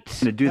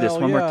stats. I'm going to do this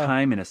one more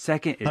time in a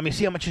second. Let me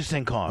see how much this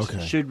thing costs.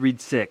 Okay. It should read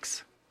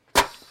 6.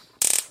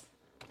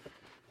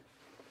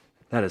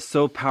 That is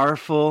so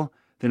powerful.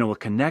 Then it will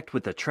connect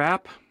with the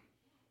trap.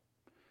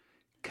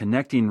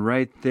 Connecting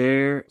right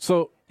there.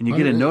 So, and you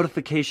get a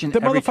notification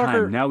every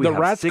time. Now we the have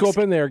rats 6 go up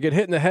in there, get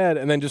hit in the head,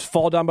 and then just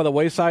fall down by the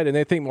wayside, and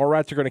they think more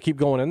rats are going to keep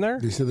going in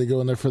there? They said they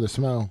go in there for the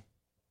smell.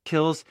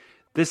 kills.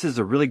 This is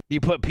a really You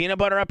put peanut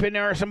butter up in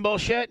there or some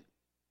bullshit?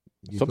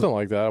 Something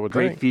like that, I would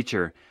great think.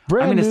 feature.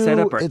 Brand I'm going to new, set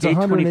up our it's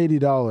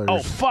 $820. $180.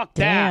 Oh, fuck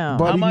that. Damn.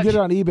 But How you much? can get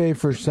it on eBay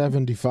for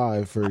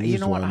 $75 for a You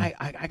used know what? one.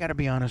 I got to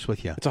be honest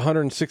with you. It's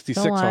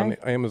 166 Don't on lie.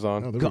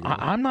 Amazon. Oh, there we go.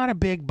 I'm not a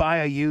big buy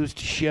a used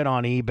shit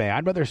on eBay.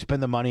 I'd rather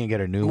spend the money and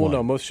get a new Well, one.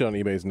 no, most shit on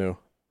eBay is new.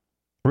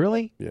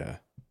 Really? Yeah.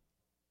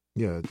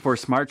 Yeah. For a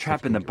smart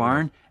trap in the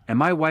barn, and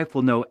my wife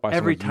will know Buy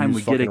every some time we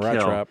used get a fucking rat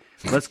kill. trap.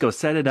 Let's go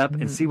set it up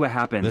and see what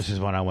happens. This is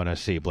what I want to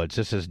see, Blitz.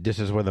 This is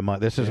where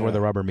where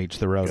the rubber meets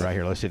the road right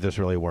here. Let's see if this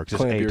really works.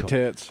 This Clamp is your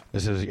tits.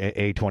 This is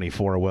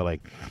A24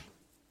 Willie.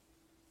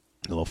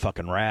 A little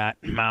fucking rat,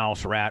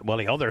 mouse, rat,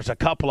 Willie. Oh, there's a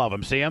couple of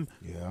them. See them?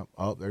 Yeah.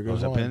 Oh, there goes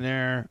Goes up one. in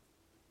there.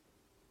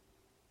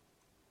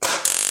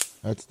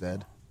 That's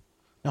dead.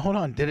 Now, hold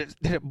on. Did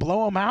it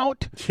blow him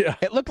out? Yeah.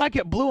 It looked like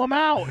it blew him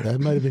out. That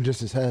might have been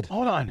just his head.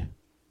 Hold on.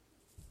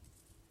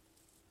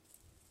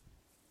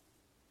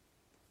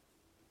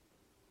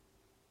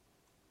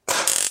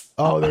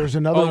 Oh, there's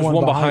another there's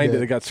one behind it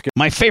that got scared.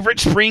 My favorite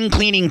spring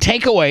cleaning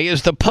takeaway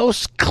is the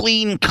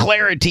post-clean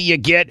clarity you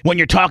get when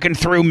you're talking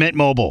through Mint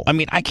Mobile. I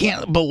mean, I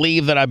can't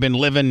believe that I've been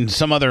living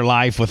some other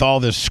life with all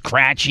this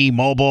scratchy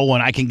mobile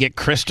when I can get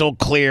crystal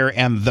clear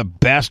and the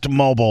best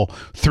mobile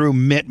through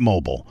Mint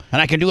Mobile. And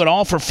I can do it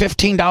all for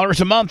 $15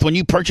 a month when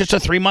you purchase a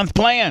 3-month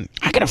plan.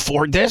 I can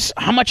afford this.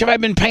 How much have I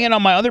been paying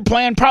on my other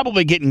plan?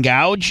 Probably getting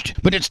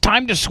gouged. But it's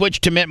time to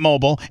switch to Mint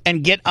Mobile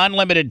and get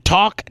unlimited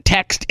talk,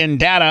 text, and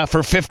data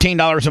for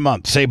 $15 a month.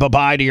 Say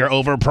bye-bye to your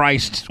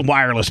overpriced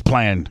wireless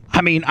plan.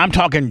 I mean, I'm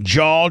talking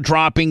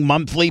jaw-dropping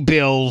monthly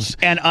bills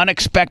and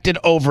unexpected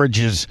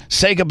overages.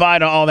 Say goodbye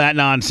to all that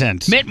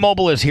nonsense. Mint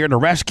Mobile is here to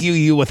rescue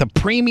you with a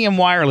premium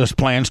wireless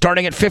plan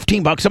starting at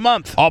 $15 a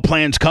month. All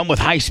plans come with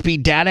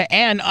high-speed data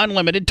and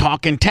unlimited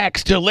talk and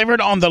text delivered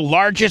on the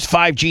largest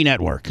 5G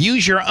network.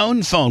 Use your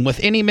own phone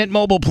with any Mint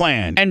Mobile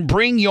plan and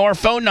bring your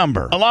phone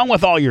number along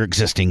with all your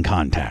existing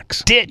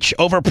contacts. Ditch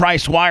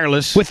overpriced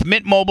wireless with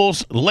Mint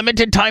Mobile's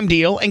limited time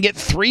deal and get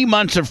 3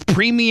 months of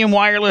premium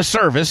wireless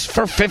service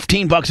for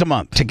 $15 a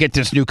month. To get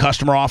this new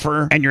customer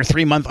offer and your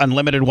 3-month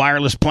unlimited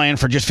wireless plan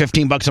for just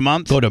 $15 a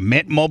month, go to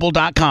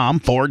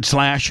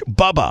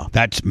mintmobile.com/Bubba.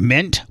 That's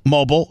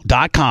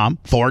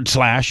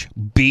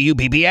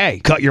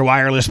mintmobile.com/BUBBA. Cut your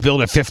wireless bill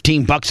to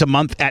 $15 a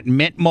month at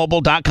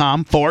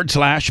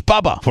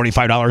mintmobile.com/Bubba.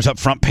 $45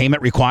 upfront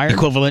payment required,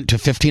 equivalent to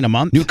 $15 a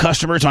month. New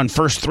customers on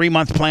first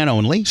 3-month plan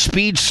only.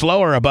 Speed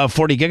slower above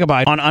 40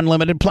 gigabyte on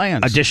unlimited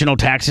plans. Additional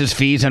taxes,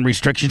 fees, and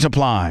restrictions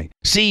apply.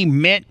 See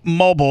Mint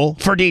Mobile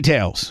for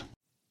details.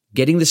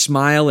 Getting the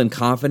smile and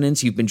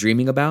confidence you've been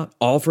dreaming about,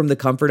 all from the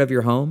comfort of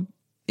your home,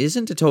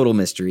 isn't a total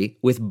mystery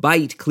with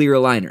Byte clear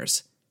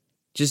aligners.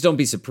 Just don't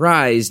be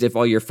surprised if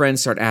all your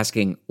friends start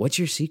asking, "What's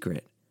your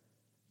secret?"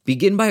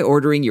 Begin by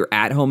ordering your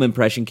at-home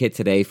impression kit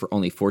today for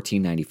only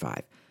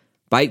 $14.95.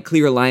 Byte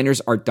clear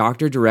aligners are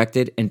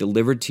doctor-directed and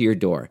delivered to your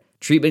door.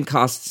 Treatment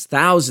costs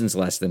thousands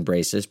less than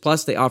braces,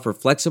 plus they offer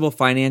flexible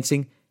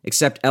financing,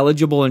 accept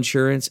eligible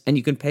insurance, and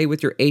you can pay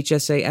with your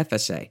HSA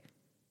FSA.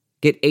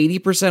 Get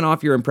 80%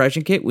 off your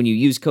impression kit when you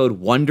use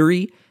code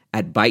WONDERY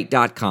at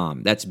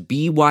Byte.com. That's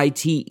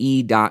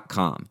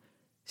BYTE.com.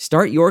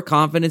 Start your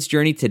confidence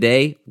journey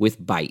today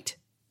with Byte.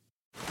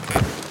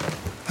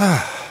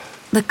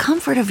 The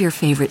comfort of your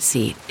favorite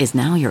seat is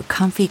now your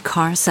comfy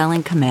car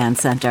selling command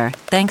center,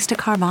 thanks to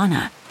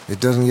Carvana. It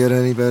doesn't get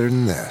any better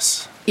than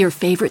this. Your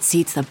favorite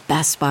seat's the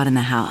best spot in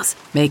the house.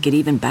 Make it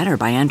even better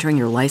by entering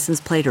your license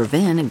plate or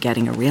VIN and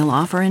getting a real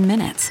offer in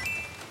minutes.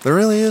 There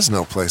really is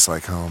no place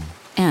like home.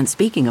 And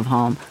speaking of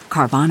home,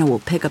 Carvana will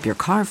pick up your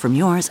car from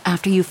yours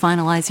after you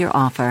finalize your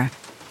offer.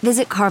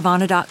 Visit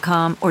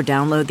Carvana.com or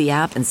download the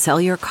app and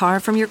sell your car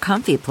from your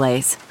comfy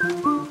place.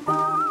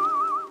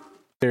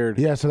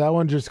 Yeah, so that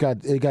one just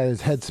got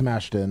his head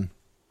smashed in.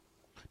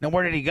 Now,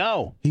 where did he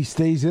go? He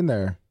stays in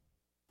there.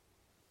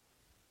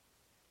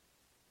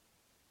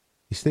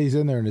 He stays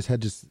in there and his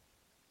head just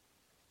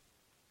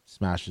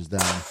smashes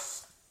down.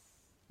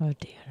 Oh,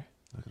 dear.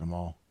 Look at them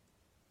all.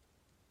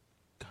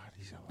 God,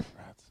 he's got a lot of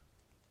rats.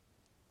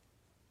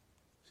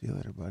 See you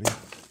later, buddy.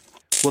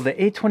 Well, the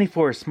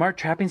A24 smart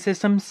trapping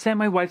system sent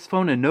my wife's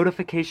phone a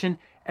notification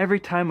every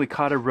time we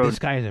caught a rodent. This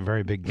guy is a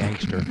very big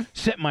gangster.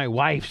 Sent my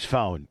wife's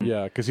phone.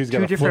 Yeah, because he's got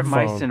Two a flip different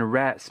mice phone. and a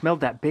rat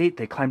smelled that bait.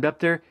 They climbed up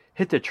there,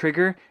 hit the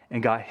trigger,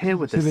 and got hit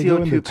with a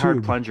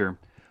CO2-powered plunger.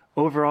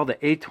 Overall, the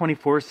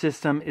A24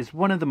 system is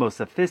one of the most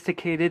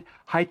sophisticated,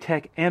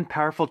 high-tech, and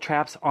powerful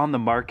traps on the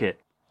market.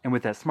 And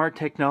with that smart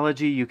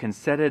technology, you can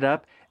set it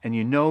up, and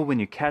you know when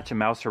you catch a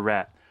mouse or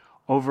rat.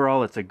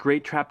 Overall, it's a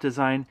great trap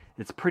design.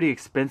 It's pretty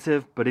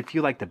expensive, but if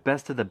you like the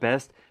best of the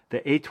best, the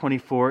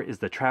A24 is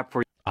the trap for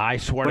you. I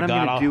swear What to God,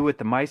 I'm going to do with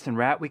the mice and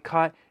rat we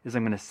caught is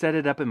I'm going to set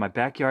it up in my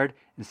backyard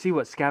and see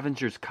what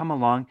scavengers come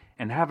along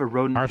and have a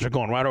rodent ours are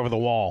going right over the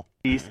wall.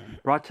 piece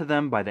brought to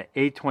them by the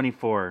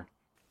A24.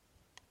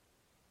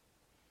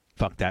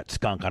 Fuck that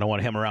skunk. I don't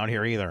want him around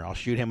here either. I'll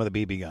shoot him with a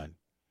BB gun.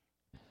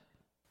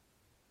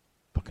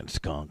 Fucking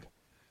skunk.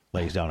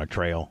 Lays down a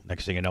trail.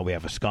 Next thing you know, we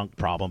have a skunk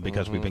problem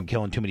because we've been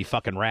killing too many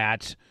fucking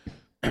rats.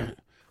 How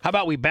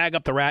about we bag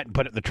up the rat and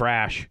put it in the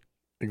trash?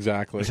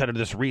 Exactly. Instead of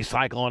just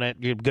recycling it,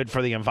 you're good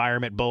for the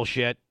environment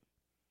bullshit.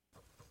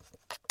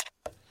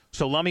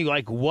 So, Lummy,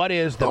 like, what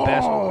is the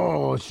best?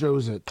 Oh, it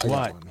shows it.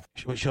 What?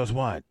 It shows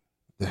what?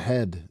 The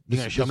head. You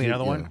going to show me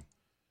another one?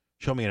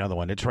 Show me another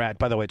one. It's Rat.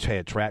 By the way,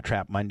 it's Rat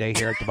Trap Monday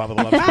here at the Bubba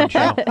the Love Sponge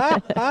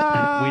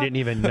Show. We didn't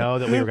even know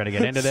that we were going to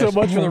get into this. So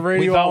much for the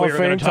Radio Hall We thought we of were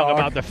going Fame to talk talk.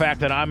 about the fact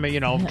that I'm,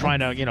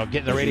 trying to, get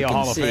in the Radio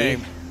Hall of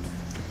Fame.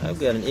 I've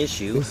got an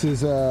issue. This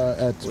is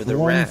at with a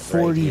rat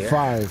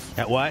 145.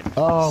 At what?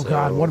 Oh, So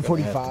God, we're gonna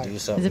 145. have to do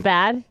Is something. it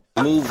bad?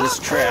 Move this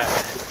trap.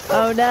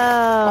 Oh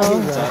no!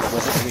 Thought it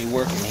wasn't going to be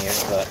working here,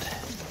 but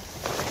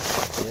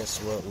guess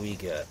what we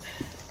got?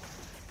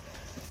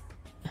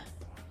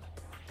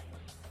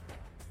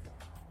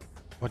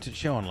 What's it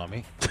showing,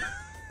 Lummy?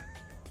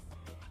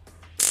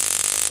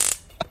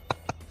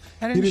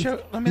 I You didn't didn't,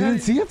 show. you didn't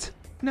see it?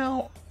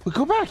 No. Well,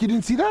 go back. You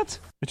didn't see that?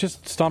 It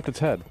just stomped its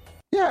head.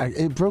 Yeah,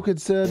 it broke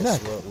its neck.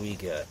 Guess what we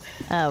got?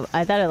 Oh,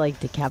 I thought it like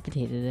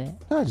decapitated it.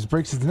 No, it just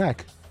breaks its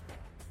neck.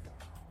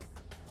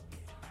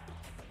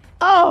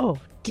 Oh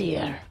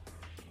dear!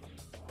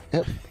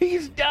 Yep.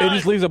 He's done. It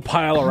just leaves a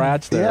pile of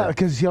rats there. Yeah,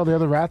 because you see all the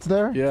other rats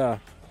there? Yeah.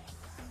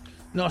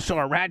 No, so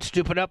are rats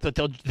stupid up that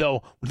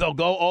they'll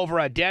go over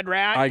a dead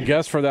rat? I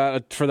guess for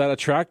that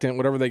attractant,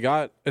 whatever they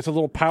got, it's a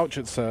little pouch.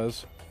 It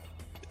says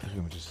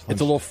it's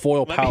a little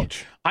foil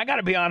pouch. I got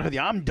to be honest with you.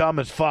 I'm dumb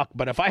as fuck,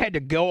 but if I had to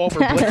go over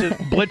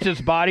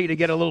Blitz's body to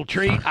get a little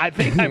treat, I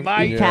think I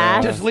might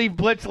Yeah. just leave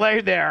Blitz lay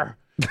there.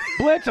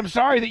 Blitz, I'm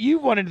sorry that you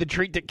wanted the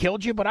treat that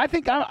killed you, but I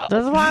think I'm.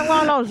 That's why I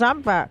want those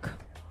jump back.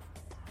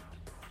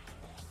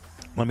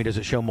 Does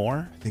it show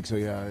more? I think so,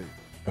 yeah.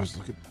 I was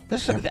looking.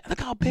 Look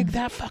how big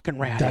that fucking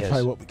rat That's is.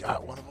 probably what we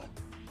got. One of them.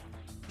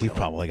 We've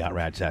probably got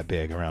rats that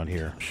big around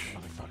here.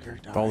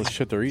 Motherfucker. All the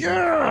shit they're eating.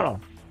 Yeah.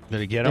 Did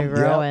he get They're them?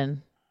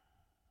 growing.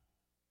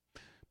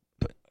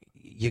 But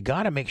you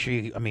got to make sure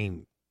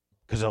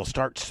because they'll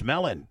start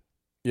smelling.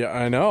 Yeah,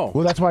 I know.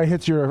 Well, that's why it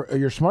hits your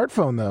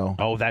smartphone, though.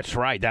 Oh, that's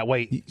right. That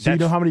way. So you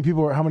know how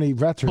many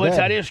rats are Blitz,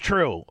 dead. that is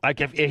true. Like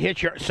if it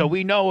hits your, so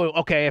we know.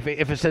 Okay, if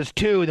it says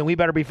 2, then we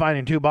better be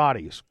finding 2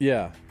 bodies.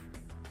 Yeah.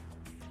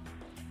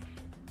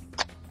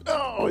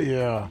 Oh,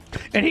 yeah.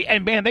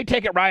 And man, they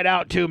take it right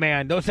out too,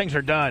 man. Those things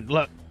are done.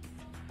 Look,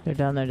 They're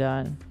done. They're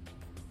done.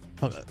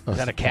 is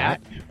that a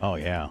cat? Oh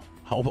yeah.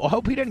 I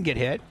hope he didn't get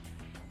hit.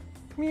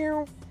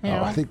 Meow. Oh,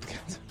 I think.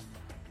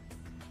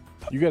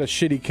 You got a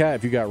shitty cat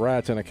if you got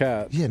rats and a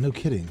cat. Yeah, no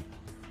kidding.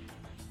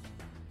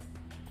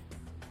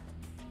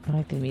 I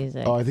like the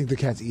music. Oh, I think the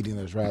cat's eating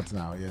those rats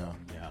now. Yeah.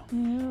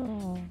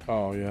 Ew.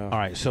 Oh yeah. All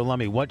right, so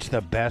Lummy, what's the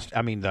best?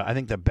 I mean, I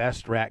think the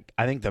best rat.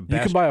 I think the You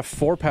best. can buy a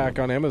 4-pack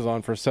on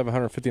Amazon for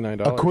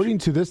 $759. According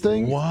to this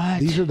thing, What?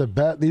 These are the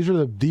best. These are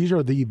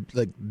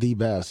the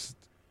best.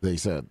 They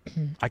said.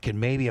 I can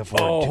maybe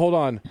afford. Oh, to- hold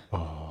on.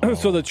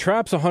 So the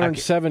trap's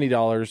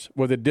 $170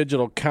 with a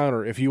digital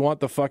counter. If you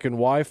want the fucking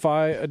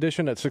Wi-Fi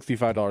edition, it's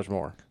 $65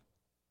 more.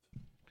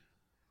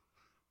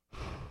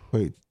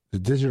 Wait, the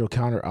digital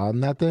counter on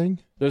that thing?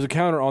 There's a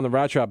counter on the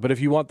rat trap, but if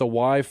you want the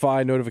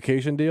Wi-Fi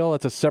notification deal,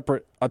 that's a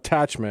separate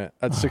attachment.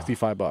 That's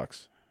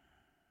 $65.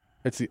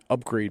 It's the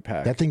upgrade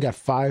pack. That thing got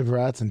 5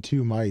 rats and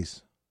 2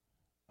 mice.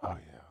 Oh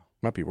yeah,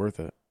 might be worth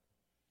it.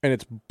 And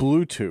it's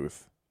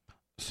Bluetooth,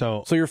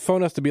 So so your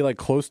phone has to be like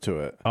close to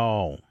it.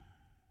 Oh,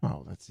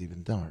 that's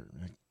even dumber.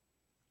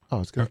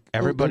 Oh, it's gonna.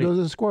 everybody. there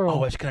goes a squirrel.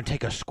 Oh, it's gonna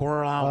take a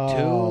squirrel out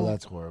too. Oh,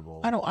 that's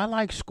horrible. I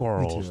like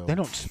squirrels. too. They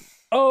don't.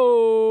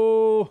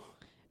 Oh.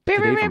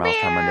 Today for Mouse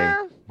Time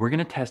Monday, we're going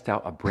to test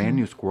out a brand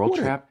new squirrel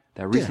trap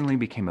that recently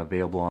became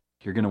available.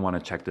 You're going to want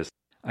to check this.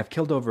 I've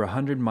killed over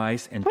 100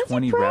 mice and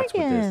 20 rats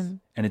with this.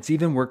 And it's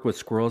even worked with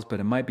squirrels,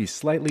 but it might be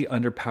slightly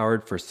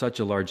underpowered for such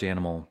a large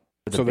animal.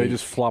 So they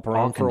just flop around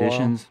all for a while?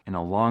 conditions and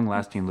a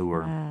long-lasting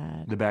lure.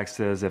 The back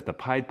says if the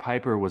Pied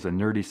Piper was a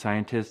nerdy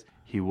scientist,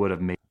 he would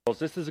have made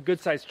This is a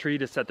good sized tree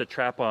to set the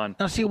trap on.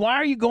 Now, see, why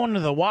are you going to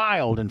the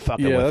wild and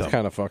fucking with them? Yeah, that's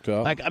kind of fucked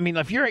up. Like, I mean,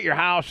 if you're at your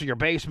house or your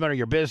basement or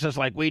your business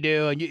like we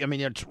do, and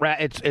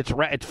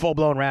it's full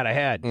blown rat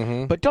ahead.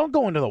 Mm-hmm. But don't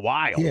go into the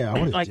wild. Yeah,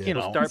 like you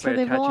know, start by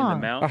attaching the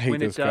mount. I hate when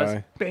this it does,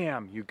 guy.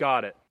 bam, you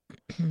got it.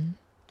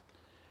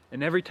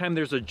 And every time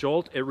there's a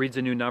jolt, it reads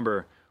a new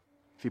number.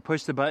 If you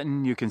push the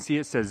button, you can see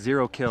it says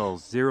 0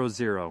 kills,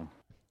 0.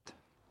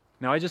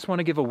 Now I just want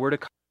to give a word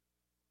of caution.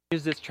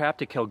 Use this trap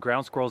to kill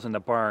ground squirrels in the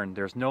barn.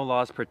 There's no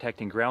laws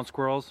protecting ground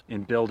squirrels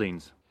in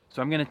buildings.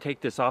 So I'm going to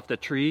take this off the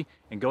tree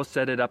and go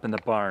set it up in the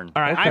barn.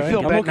 All right, Okay. I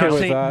feel I'm better. okay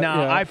with that,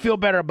 Now, yeah. I feel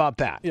better about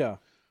that. Yeah.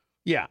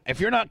 Yeah, if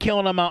you're not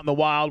killing them out in the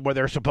wild where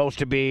they're supposed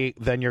to be,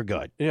 then you're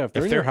good. Yeah, if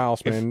they're in your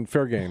house, man,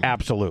 fair game.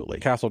 Absolutely.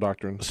 Castle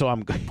doctrine. So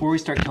I'm Before we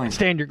start killing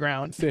stand your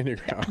ground. Stand your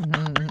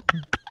ground.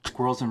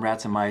 squirrels and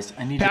rats and mice,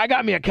 I need Hey, I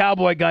got me a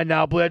cowboy gun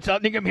now, Blitz.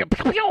 They give me a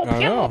pew, pew, I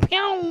know.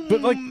 pew.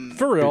 But, like,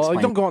 for real, like,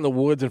 don't go out in the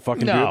woods and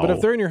fucking do it. But No.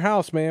 if they're in your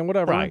house, man,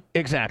 whatever. Right,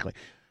 exactly.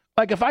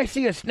 Like if I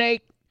see a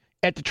snake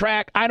at the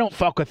track, I don't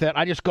fuck with it.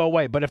 I just go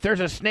away. But if there's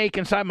a snake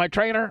inside my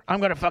trailer, I'm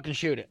going to fucking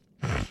shoot it.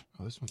 Oh,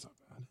 this one's not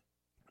bad.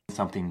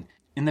 something.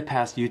 In the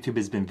past, YouTube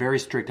has been very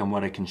strict on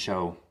what I can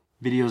show.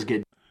 Videos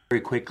get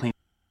very quick clean.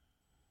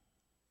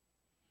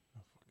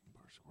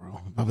 Oh,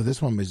 but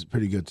this one is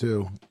pretty good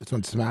too. This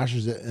one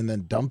smashes it and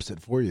then dumps it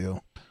for you.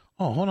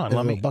 Oh, hold on. In a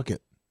Let me. little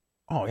bucket.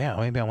 Oh, yeah.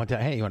 Maybe I want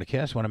that. Hey, you want to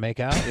kiss? Want to make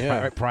out?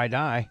 Yeah. Right, probably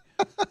die.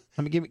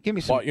 Let me give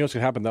me some. Well, you know what's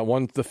going to happen? That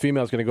one, the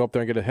female's going to go up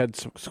there and get a head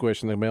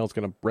squish, and the male's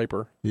going to rape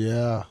her.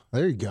 Yeah,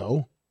 there you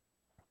go.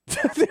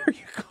 There you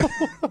go.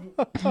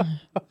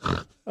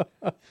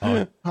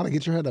 How to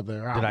get your head up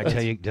there?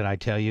 Did I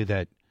tell you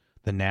that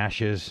the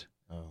Nash's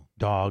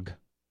dog,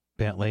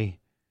 Bentley,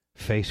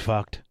 face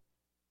fucked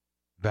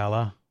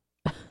Bella?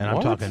 And I'm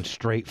What? talking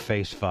straight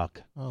face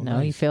fuck. Oh, No,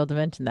 you failed to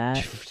mention that.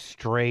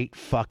 Straight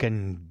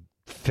fucking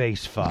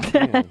face fuck.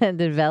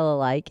 Did Bella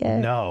like it?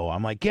 No,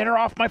 I'm like, get her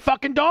off my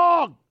fucking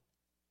dog.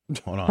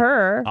 Hold on.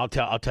 Her? I'll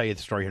tell you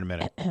the story here in a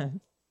minute.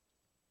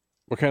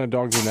 What kind of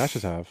dogs do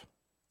Nashes have?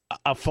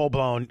 A full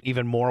blown,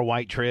 even more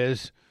white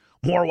triz,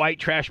 more white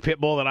trash pit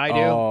bull than I do.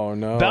 Oh,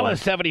 no.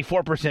 Bella's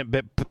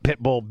 74% pit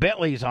bull.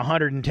 Bentley's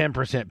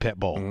 110% pit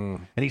bull.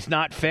 And he's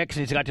not fixed.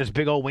 He's got this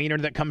big old wiener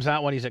that comes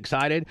out when he's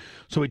excited.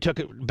 So we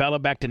took Bella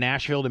back to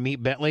Nashville to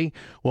meet Bentley.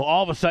 Well,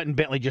 all of a sudden,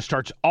 Bentley just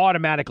starts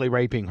automatically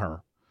raping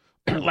her.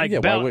 Like, Yeah,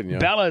 why wouldn't you?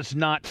 Bella's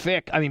not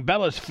fixed. I mean,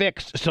 Bella's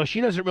fixed, so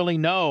she doesn't really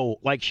know.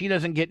 Like, she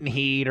doesn't get in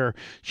heat, or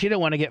she doesn't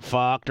want to get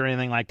fucked or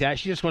anything like that.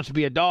 She just wants to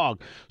be a dog.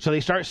 So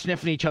they start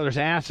sniffing each other's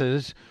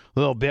asses a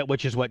little bit,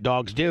 which is what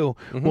dogs do.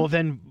 Well,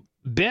 then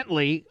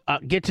Bentley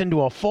gets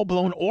into a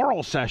full-blown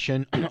oral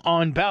session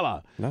on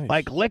Bella, Nice.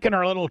 like licking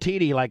her little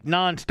teety like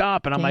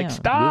nonstop, and I'm like, Damn.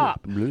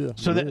 stop.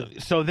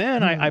 Blech. So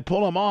then I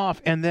pull him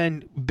off, and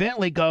then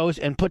Bentley goes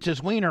and puts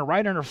his wiener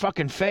right on her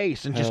fucking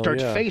face and just Hell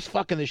starts yeah. face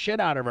fucking the shit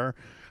out of her.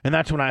 And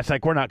that's when I was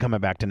like, we're not coming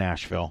back to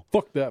Nashville.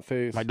 Fuck that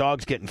face. My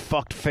dog's getting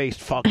fucked.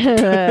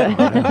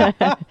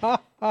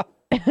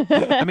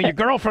 I mean, your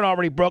girlfriend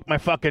already broke my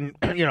fucking,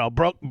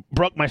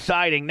 broke my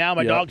siding. Now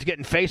my Yep. dog's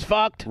getting face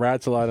fucked.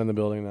 Rat's allowed in the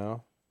building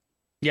now.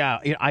 Yeah,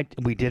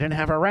 we didn't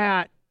have a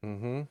rat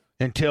Mm-hmm.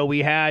 until we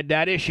had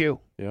that issue.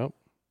 Yep.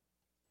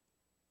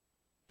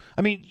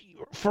 I mean,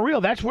 for real,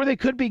 that's where they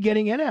could be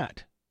getting in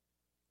at.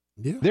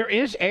 Yeah. There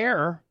is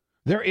air.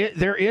 There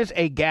is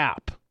a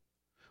gap.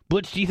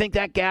 Blitz, do you think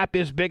that gap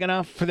is big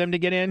enough for them to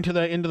get into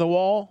the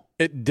wall?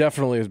 It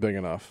definitely is big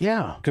enough.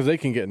 Yeah. Because they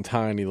can get in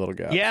tiny little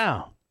gaps.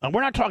 Yeah. And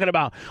we're not talking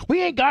about,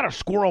 we ain't got a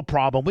squirrel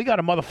problem. We got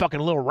a motherfucking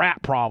little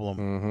rat problem.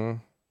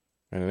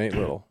 Mm-hmm. And it ain't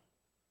little.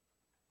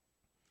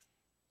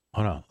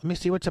 Hold on. Let me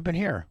see what's up in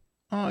here.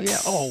 Oh, yeah.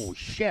 Oh,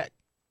 shit.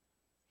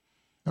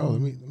 Oh, let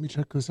me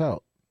check this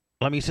out.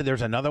 Let me see.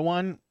 There's another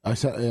one. I'll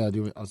send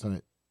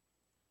it.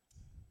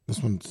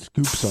 This one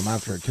scoops them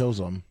after it kills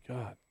them.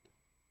 God.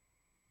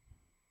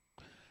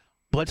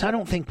 Blitz, I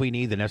don't think we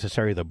need the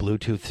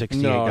Bluetooth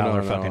 $68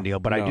 No, fucking deal,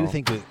 but I do no.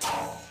 think we...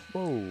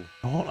 Whoa.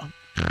 Hold on.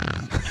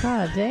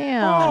 God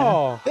damn.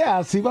 Oh.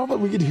 Yeah, see, Bubba,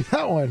 we could do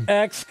that one.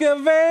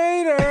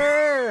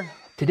 Excavator!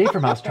 Today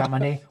for Mousetrap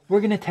Monday, we're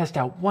going to test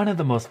out one of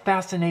the most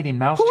fascinating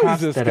Who is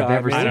mousetraps this that I've guy,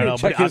 ever man? I seen. don't know.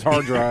 Check but his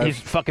hard drive. He's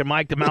fucking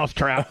Mike the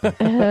Mousetrap. Watch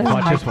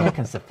High this one. tech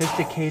and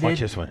sophisticated. Watch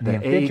this one. The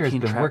inventor has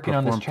been working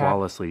on this trap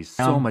flawlessly.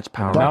 So much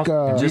power. Buck,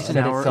 Mouse- In just an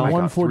said hour, itself. I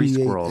got 3 148,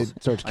 squirrels.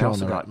 it starts I killing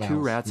also the got 2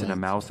 mouse. rats and a Yeah.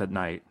 mouse at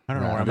night. I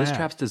don't know where Now, I'm this at.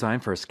 trap's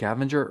designed for a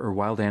scavenger or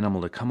wild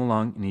animal to come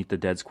along and eat the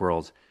dead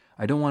squirrels.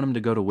 I don't want them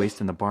to go to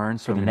waste in the barn,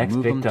 so For the I'm going next to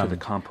move them to victim, the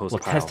compost we'll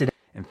pile test it-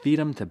 and feed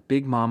them to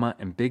Big Mama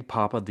and Big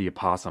Papa the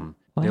opossum.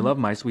 They love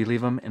mice. We leave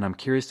them, and I'm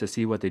curious to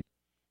see what they.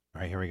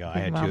 All right, here we go. Big I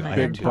had Mama two.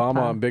 and Big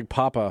Mama and Big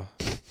Papa.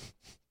 All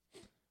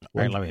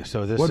right, let me.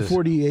 So this is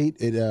 148.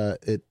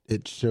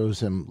 It shows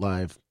him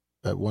live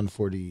at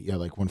 140. Yeah,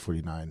 like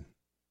 149.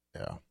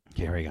 Yeah.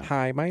 here we go.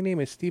 Hi, my name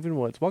is Stephen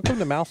Woods. Welcome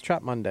to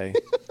Mousetrap Monday.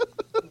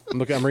 I'm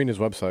reading his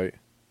website.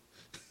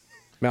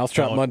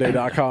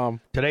 MousetrapMonday.com.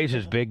 Today's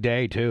his big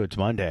day too. It's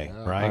Monday,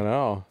 I right?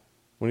 know.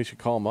 When you should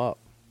call him up.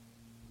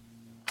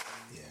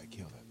 Yeah,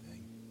 kill that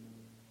thing.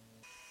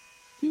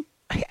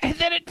 And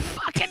then it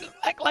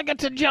like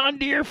it's a John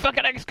Deere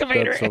fucking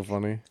excavator. That's so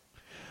funny.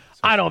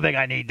 I don't think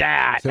I need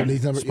that. So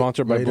these numbers,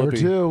 Sponsored by radar Blippi.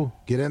 2.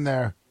 Get in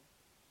there.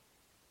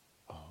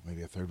 Oh,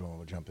 maybe a third one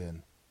will jump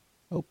in.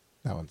 Oh,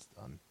 that one's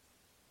done.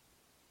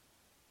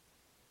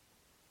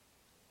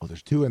 Oh,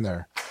 there's 2 in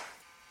there.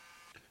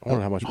 I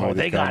wonder how much money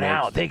they got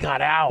out. They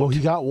got out. Well,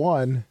 he got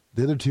 1.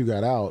 The other 2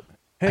 got out.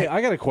 Hey,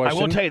 I got a question.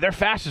 I will tell you, they're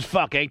fast as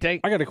fuck, ain't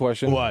they? I got a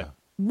question. What?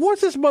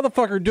 What's this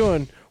motherfucker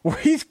doing where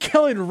he's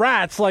killing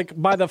rats like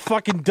by the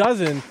fucking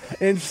dozen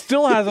and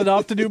still has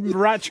enough to do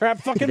rat trap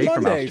fucking Today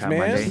for Mondays, Mouse Trap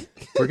man? Monday,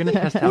 we're going to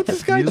test out What's this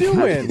this guy new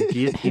doing?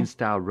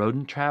 guillotine-style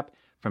rodent trap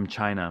from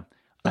China.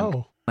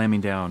 I'm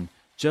slamming down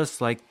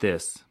just like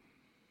this.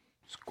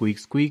 Squeak,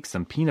 squeak,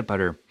 some peanut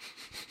butter.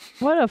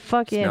 What a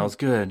fucking... Smells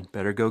good.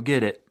 Better go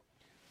get it.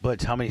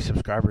 But how many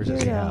subscribers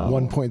does he have?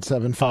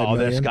 1.75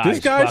 million. This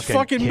guy's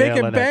fucking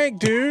making it. bank,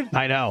 dude.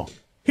 I know.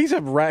 He's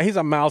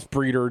a mouse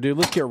breeder, dude.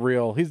 Let's get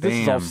real. This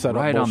is all set up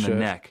right bullshit. on the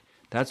neck.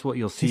 That's what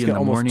you'll see He's in got the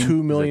almost morning.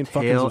 2 million The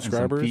fucking tail and some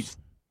subscribers. feet.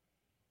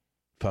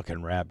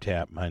 Fucking Rap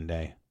Tap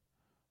Monday.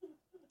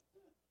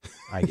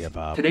 I give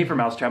up. Today for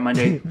Mousetrap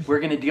Monday, we're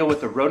going to deal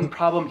with the rodent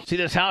problem. See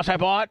this house I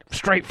bought?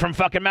 Straight from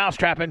fucking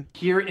mousetrapping.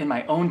 Here in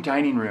my own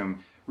dining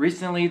room.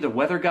 Recently, the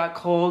weather got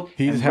cold,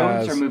 He and has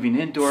rodents are moving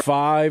indoors.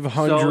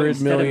 500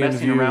 instead of million messing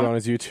views around on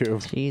his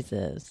YouTube.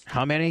 Jesus.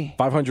 How many?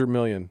 500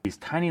 million. These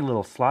tiny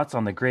little slots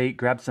on the grate,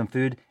 grab some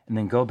food, and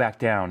then go back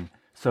down.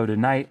 So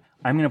tonight,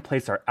 I'm going to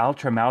place our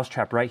Ultra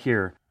Mousetrap right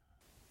here.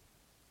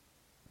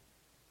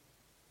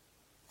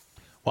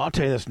 Well, I'll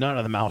tell you this: none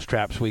of the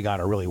mousetraps we got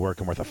are really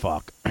working worth a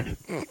fuck.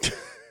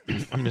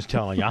 I'm just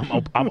telling you.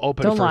 I'm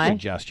open Don't for lie.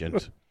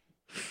 suggestions.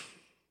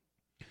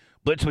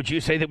 Blitz, would you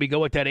say that we go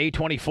with that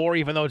A24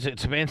 even though it's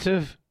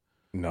expensive?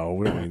 No,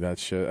 we don't need that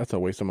shit. That's a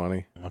waste of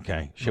money.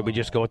 Okay. Should we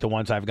just go with the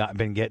ones I've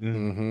been getting?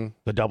 Mm-hmm.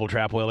 The double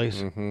trap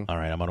willies? Mm-hmm. All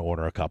right, I'm going to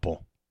order a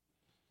couple.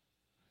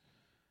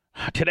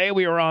 Today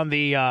we were on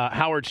the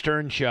Howard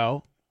Stern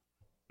show.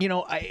 You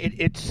know,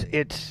 it's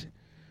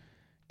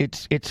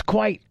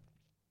quite.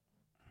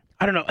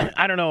 I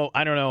don't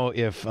know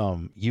if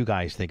you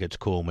guys think it's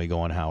cool when we go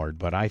on Howard,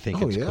 but I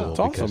think it's cool it's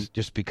awesome.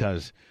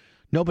 because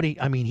nobody.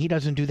 I mean, he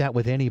doesn't do that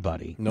with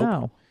anybody. Nope.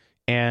 No.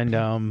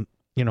 And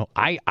you know,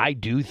 I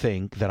do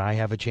think that I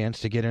have a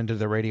chance to get into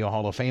the Radio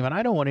Hall of Fame, and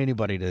I don't want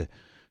anybody to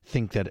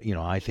think that, you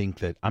know, I think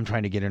that I'm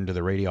trying to get into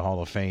the Radio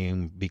Hall of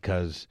Fame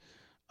because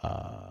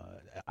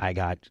I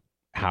got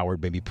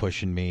Howard maybe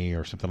pushing me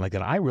or something like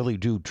that. I really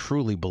do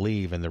truly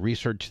believe in the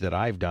research that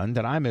I've done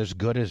that I'm as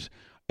good as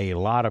a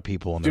lot of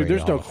people in the Radio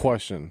there's Hall no of Fame.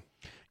 question.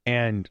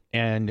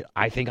 And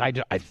I think I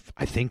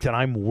think that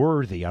I'm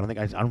worthy. I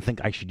don't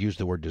think I should use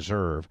the word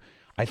deserve.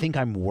 I think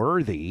I'm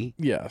worthy.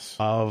 Yes.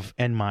 Of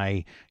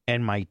my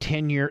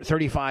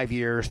 35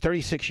 years,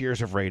 36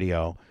 years of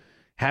radio,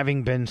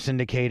 having been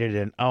syndicated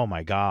in, oh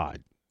my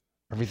God,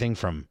 everything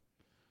from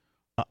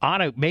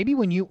Anna. Maybe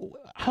when you,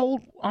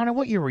 Anna,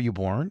 what year were you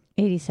born?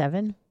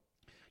 87.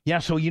 Yeah.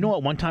 So you know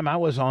what? One time I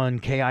was on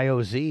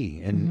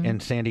KIOZ in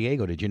San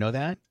Diego. Did you know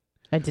that?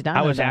 I did not.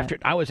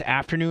 I was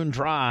afternoon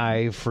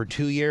drive for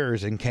 2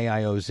 years in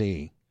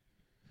KIOZ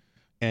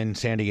in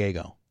San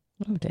Diego.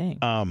 Oh, dang.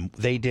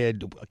 They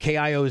did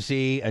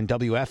KIOZ and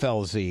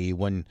WFLZ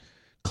when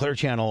Clear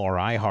Channel or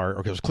iHeart, or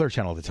it was Clear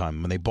Channel at the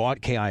time, when they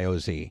bought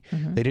KIOZ,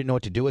 they didn't know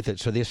what to do with it.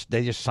 So they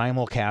just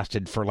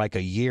simulcasted for like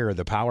a year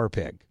the Power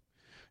Pig.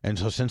 And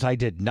so since I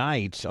did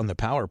nights on the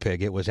Power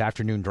Pig, it was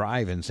afternoon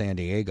drive in San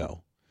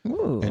Diego.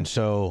 Ooh. And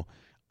so,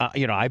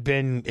 you know, I've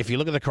been, if you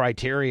look at the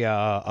criteria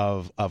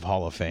of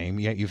Hall of Fame,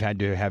 you've had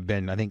to have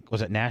been, I think,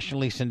 was it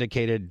nationally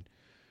syndicated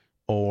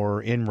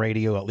or in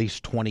radio at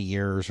least 20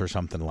 years or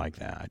something like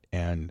that.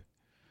 And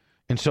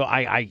so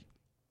I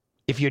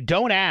if you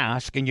don't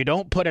ask and you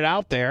don't put it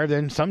out there,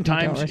 then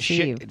sometimes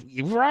shit,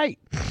 right.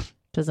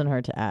 Doesn't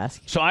hurt to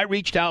ask. So I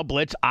reached out,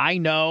 Blitz. I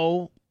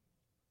know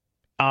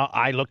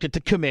I looked at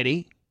the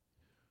committee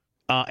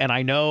and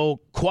I know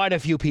quite a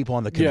few people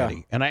on the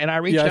committee. Yeah. And I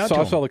reached out to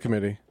them. I saw the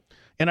committee.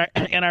 And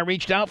I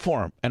reached out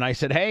for him and I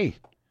said, "Hey,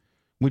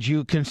 would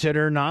you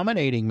consider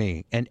nominating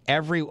me?" And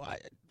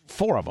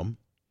four of them,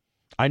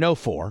 I know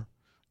four,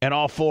 and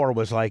all four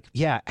was like,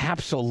 "Yeah,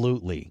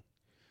 absolutely."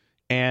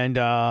 And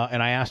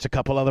I asked a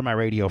couple other my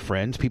radio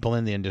friends, people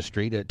in the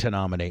industry, to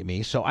nominate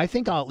me. So I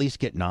think I'll at least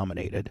get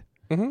nominated.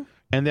 Mm-hmm.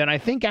 And then I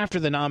think after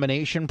the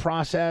nomination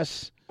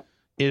process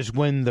is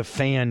when the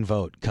fan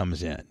vote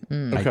comes in.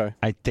 Okay.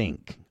 I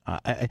think.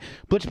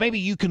 But maybe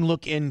you can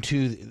look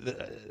into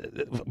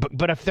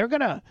but if they're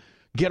going to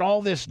get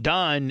all this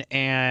done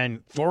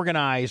and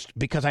organized,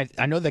 because I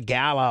know the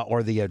gala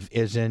or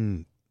is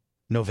in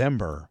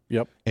November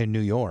in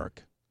New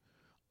York.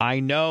 I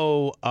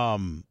know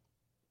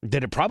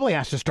that it probably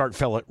has to start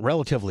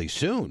relatively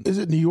soon. Is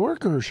it New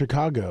York or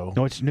Chicago?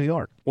 No, it's New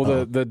York.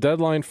 Well, the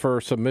deadline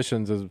for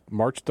submissions is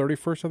March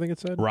 31st, I think it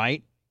said.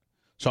 Right.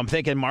 So I'm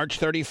thinking March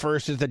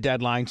 31st is the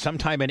deadline.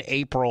 Sometime in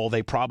April,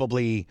 they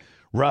probably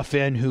rough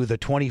in who the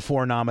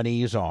 24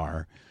 nominees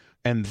are,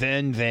 and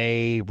then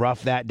they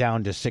rough that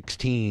down to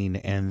 16,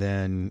 and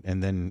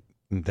then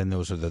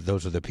those are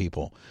the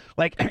people.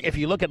 Like if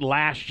you look at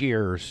last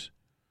year's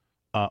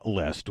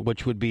list,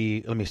 which would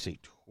be, let me see,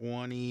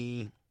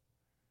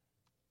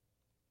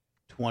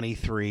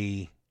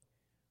 23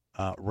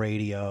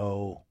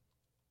 radio.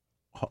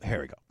 Oh,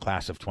 here we go.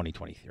 Class of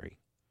 2023.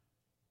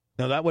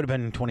 No, that would have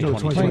been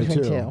 2022. No,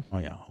 2022. Oh,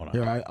 yeah. Hold on.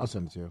 Yeah, I'll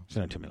send it to you.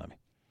 Send it to me. Let me.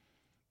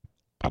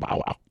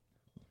 Wow.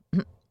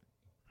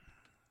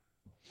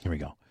 Here we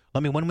go.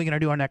 Let me. When are we going to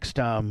do our next?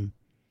 When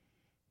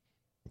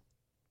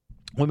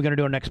are we going to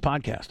do our next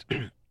podcast?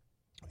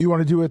 You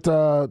want to do it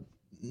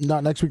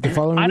not next week, the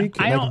following week?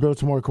 And I can build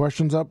some more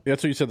questions up? Yeah,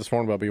 that's what you said this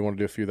morning, but you want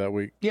to do a few that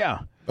week. Yeah.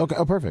 Okay.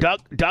 Oh, perfect.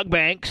 Doug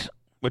Banks,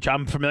 which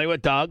I'm familiar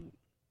with. Doug.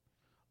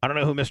 I don't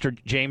know who Mr.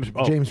 James.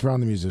 Oh, James Brown,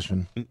 the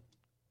musician.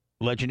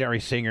 Legendary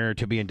singer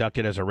to be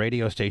inducted as a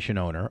radio station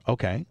owner.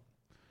 Okay.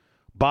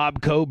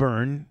 Bob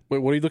Coburn. Wait,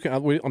 what are you looking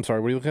at? I'm sorry,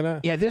 what are you looking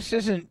at? Yeah, this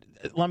isn't.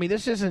 Lummy,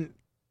 this isn't.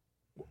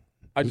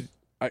 I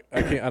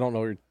can't. I don't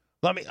know.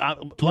 Let me.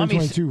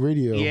 2022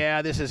 radio.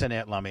 Yeah, this isn't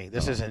it, Lummy.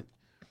 This isn't.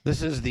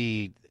 This is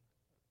the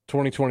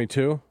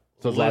 2022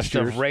 list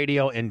of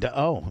radio and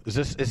is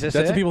this That's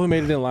it? the people who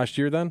made it in last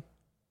year. Then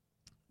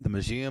the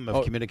Museum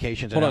of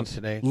Communications hold announced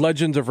on. today.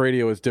 Legends of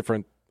Radio is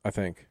different, I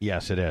think.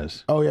 Yes, it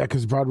is. Oh yeah,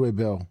 because Broadway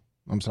Bill.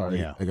 I'm sorry.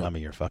 Yeah,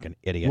 Lummy, you're a fucking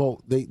idiot.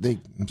 Well, they.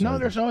 I'm sorry, no,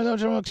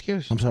 there's no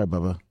excuse. I'm sorry,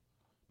 Bubba.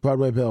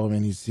 Broadway Bill. I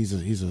mean, he's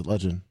a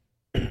legend.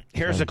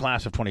 Here's the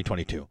class of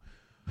 2022.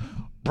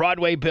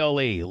 Broadway Bill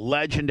Lee,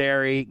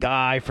 legendary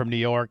guy from New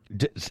York.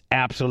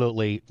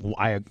 Absolutely,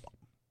 I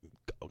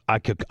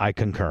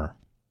concur.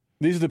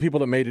 These are the people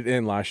that made it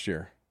in last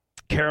year.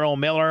 Carol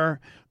Miller,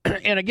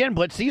 and again,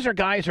 Blitz. These are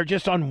guys who are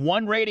just on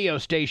one radio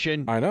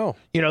station. I know.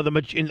 You know,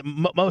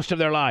 most of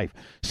their life.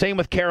 Same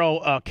with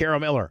Carol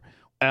Miller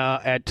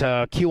at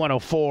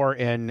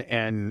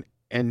Q104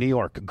 in New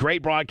York.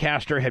 Great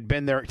broadcaster, had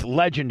been there. It's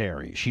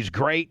legendary. She's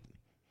great,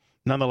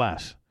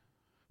 nonetheless.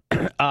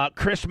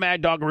 Chris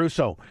Mad Dog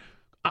Russo.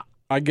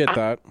 I get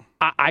that.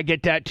 I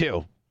get that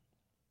too.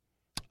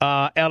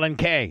 Ellen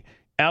Kay.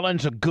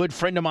 Ellen's a good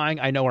friend of mine.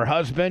 I know her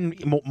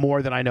husband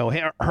more than I know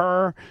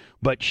her,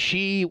 but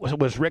she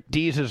was Rick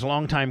Dees'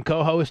 longtime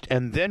co-host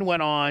and then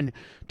went on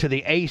to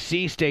the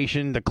AC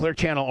station, the Clear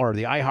Channel, or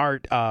the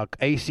iHeart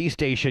AC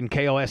station,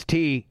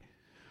 KOST,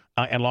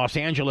 in Los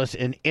Angeles,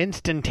 and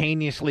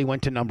instantaneously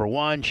went to number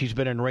one. She's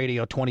been in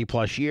radio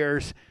 20-plus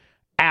years.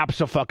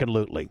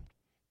 Abso-fucking-lutely.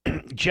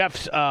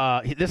 Jeff's,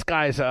 this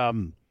guy's a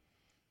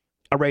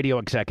radio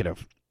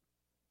executive.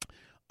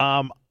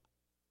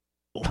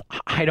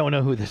 I don't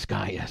know who this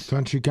guy is.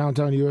 Country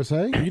Countdown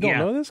USA? You don't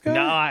know this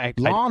guy?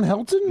 No, Lon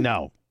Helton?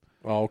 No.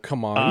 Oh,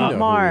 come on. You know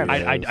Marv.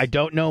 I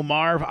don't know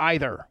Marv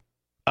either.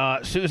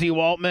 Susie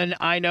Waltman,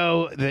 I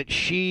know that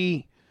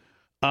she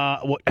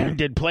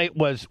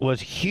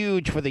was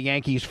huge for the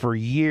Yankees for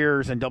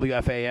years in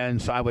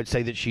WFAN, so I would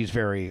say that she's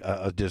very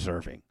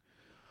deserving.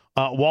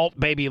 Walt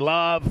Baby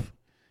Love,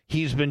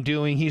 he's been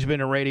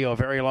in radio a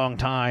very long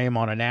time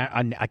on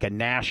like a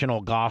national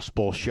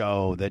gospel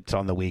show that's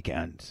on the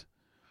weekends.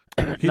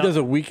 He does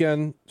a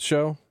weekend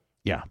show?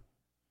 Yeah.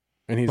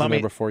 And he's the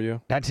number for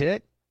you? That's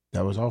it?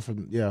 That was all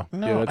from, yeah.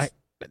 No,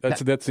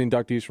 that's the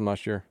inductees from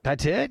last year.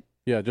 That's it?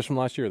 Yeah, just from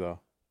last year, though.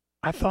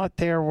 I thought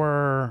there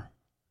were...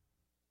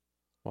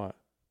 What?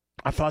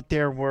 I thought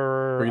there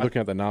were... Are you looking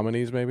at the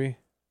nominees, maybe?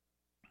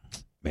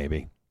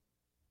 Maybe.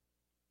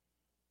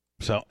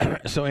 So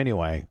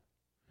anyway,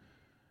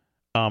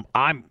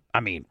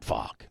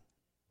 fuck.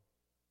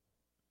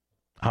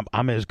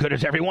 I'm as good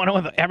as everyone.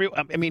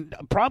 Probably.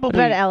 What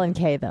about Ellen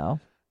Kay, though?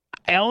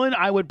 Ellen,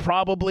 I would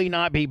probably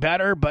not be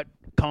better, but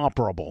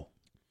comparable.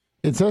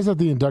 It says that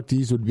the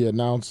inductees would be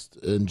announced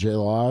in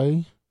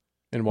July.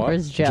 In what?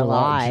 Where's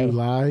July?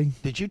 July.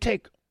 Did you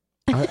take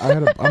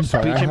I'm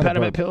sorry. speech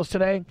impediment pills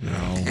today? No,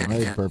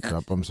 I had burped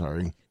up. I'm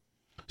sorry.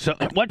 So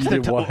what's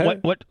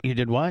what you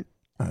did what?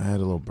 I had a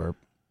little burp.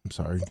 I'm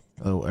sorry.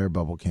 A little air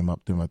bubble came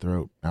up through my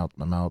throat, out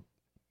my mouth.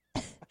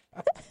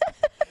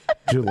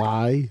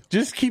 July.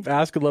 Just keep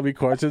asking Lovey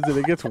questions and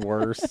it gets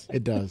worse.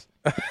 It does.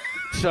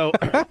 So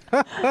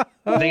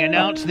they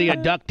announced the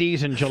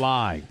inductees in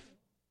July.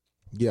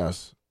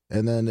 Yes.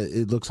 And then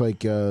it looks like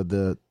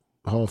the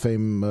Hall of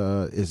Fame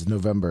is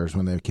November is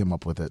when they came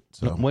up with it.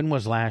 So when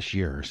was last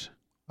year's?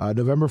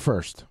 November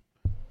 1st.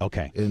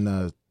 Okay.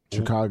 In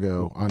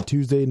Chicago on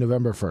Tuesday,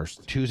 November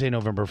 1st. Tuesday,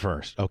 November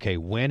 1st. Okay.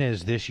 When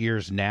is this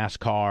year's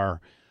NASCAR,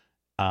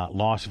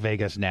 Las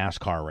Vegas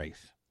NASCAR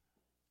race?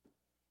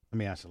 Let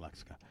me ask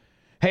Alexa.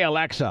 Hey,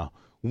 Alexa,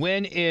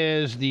 when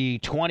is the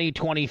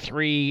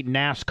 2023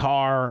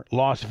 NASCAR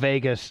Las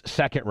Vegas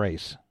second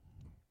race?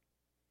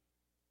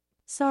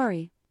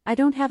 Sorry, I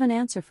don't have an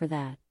answer for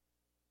that.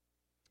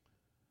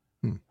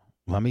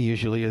 Let me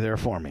usually there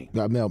for me.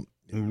 No,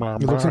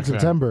 it looks like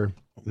September.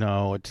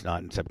 No, it's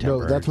not in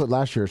September. No, that's what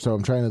last year. So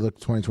I'm trying to look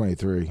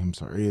 2023. I'm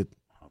sorry.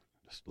 I'll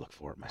just look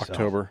for it myself.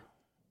 October.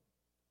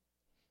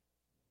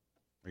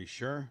 Are you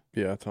sure?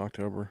 Yeah, it's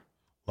October.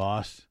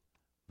 Las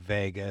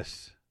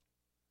Vegas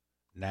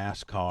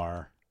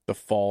NASCAR. The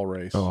fall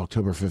race. Oh,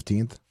 October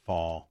 15th?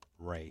 Fall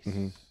race.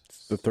 Mm-hmm.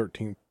 It's the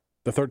 13th.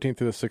 The 13th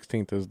to the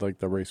 16th is like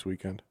the race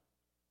weekend.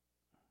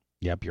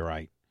 Yep, you're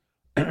right.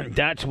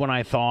 that's when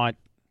I thought.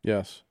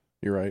 Yes,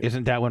 you're right.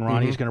 Isn't that when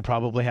Ronnie's going to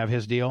probably have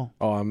his deal?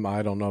 Oh,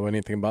 I don't know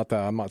anything about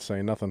that. I'm not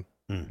saying nothing.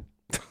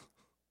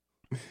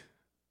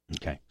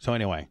 Okay. So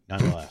anyway,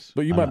 nonetheless.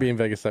 But you might be in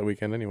Vegas that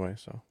weekend anyway,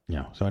 so.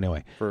 Yeah. So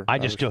anyway,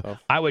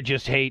 I would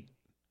just hate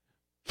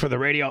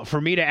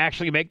for me to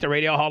actually make the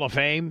Radio Hall of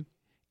Fame,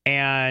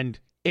 and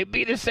it'd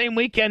be the same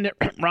weekend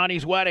that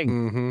Ronnie's wedding.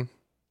 Mm-hmm.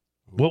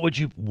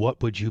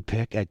 What would you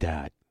pick at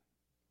that?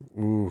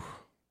 Ooh.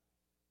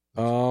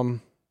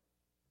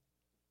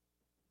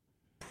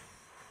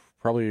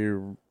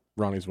 Probably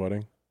Ronnie's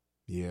wedding.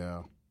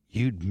 Yeah.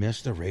 You'd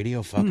miss the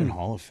Radio fucking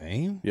Hall of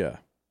Fame? Yeah.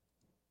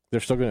 They're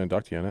still going to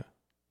induct you in it.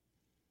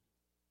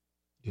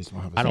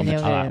 I don't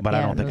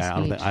think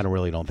I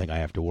really don't think I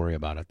have to worry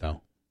about it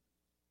though.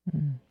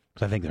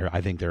 Because I think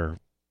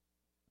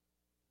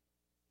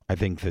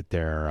that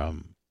they're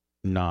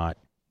not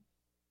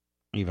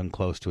even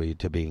close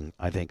to being.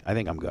 I think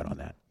I'm good on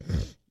that.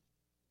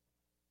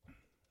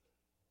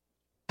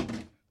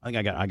 I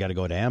think I got to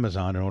go to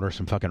Amazon and order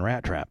some fucking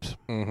rat traps.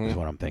 Is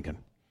what I'm thinking.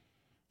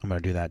 I'm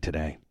going to do that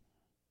today.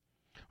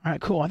 All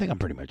right, cool. I think I'm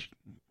pretty much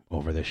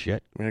over this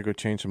shit. We're going to go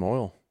change some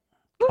oil.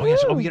 Oh,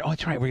 yes. Oh,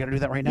 that's right. We're going to do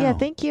that right now. Yeah,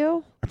 thank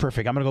you.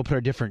 Perfect. I'm going to go put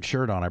a different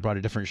shirt on. I brought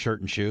a different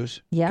shirt and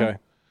shoes. Yeah. Okay.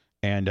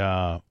 And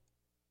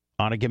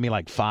Anna, give me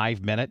like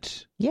 5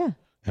 minutes. Yeah.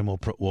 And we'll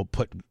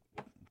put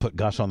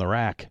Gus on the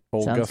rack.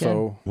 Old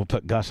Gusso. We'll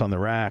put Gus on the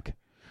rack.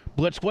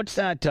 Blitz, what's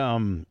that?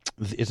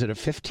 Is it a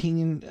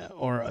 15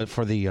 or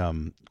for the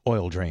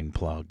oil drain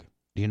plug?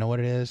 Do you know what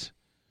it is?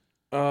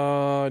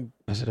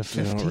 Is it a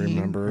 15? I don't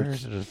remember.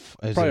 Is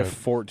probably a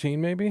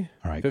 14, maybe.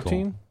 All right,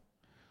 15. Cool.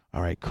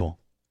 All right, cool.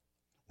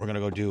 We're gonna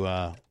go do.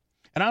 And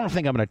I don't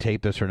think I'm gonna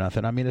tape this or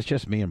nothing. I mean, it's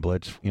just me and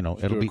Blitz. You know,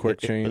 it'll be a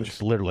quick change.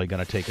 It's literally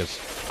gonna take us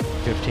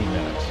 15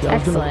 minutes. Yeah,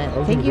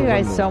 excellent. Thank you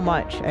guys so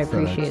much. I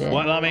appreciate it.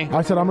 What, Lummy?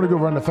 I said I'm gonna go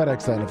run the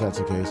FedEx then if that's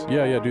the case.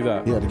 Yeah, do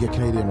that. Yeah, to get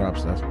Canadian wrap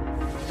stuff.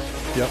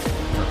 Yep.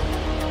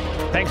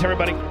 Thanks,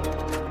 everybody.